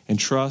faith and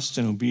trust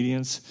and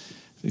obedience.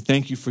 We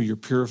thank you for your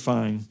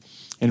purifying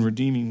and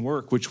redeeming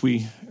work, which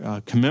we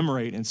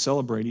commemorate and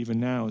celebrate even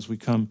now as we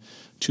come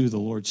to the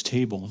Lord's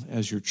table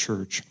as your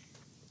church.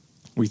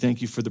 We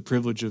thank you for the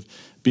privilege of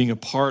being a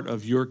part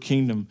of your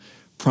kingdom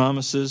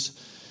promises,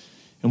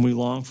 and we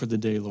long for the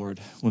day, Lord,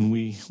 when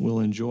we will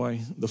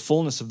enjoy the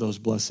fullness of those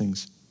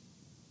blessings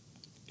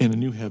in a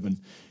new heaven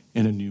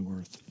and a new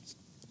earth.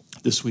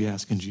 This we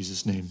ask in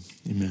Jesus' name.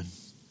 Amen.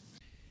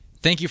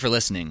 Thank you for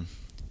listening.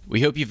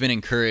 We hope you've been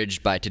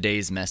encouraged by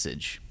today's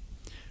message.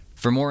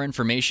 For more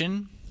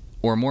information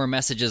or more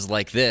messages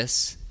like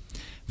this,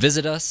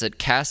 visit us at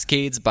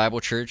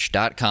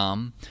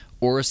cascadesbiblechurch.com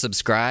or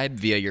subscribe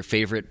via your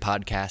favorite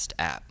podcast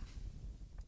app.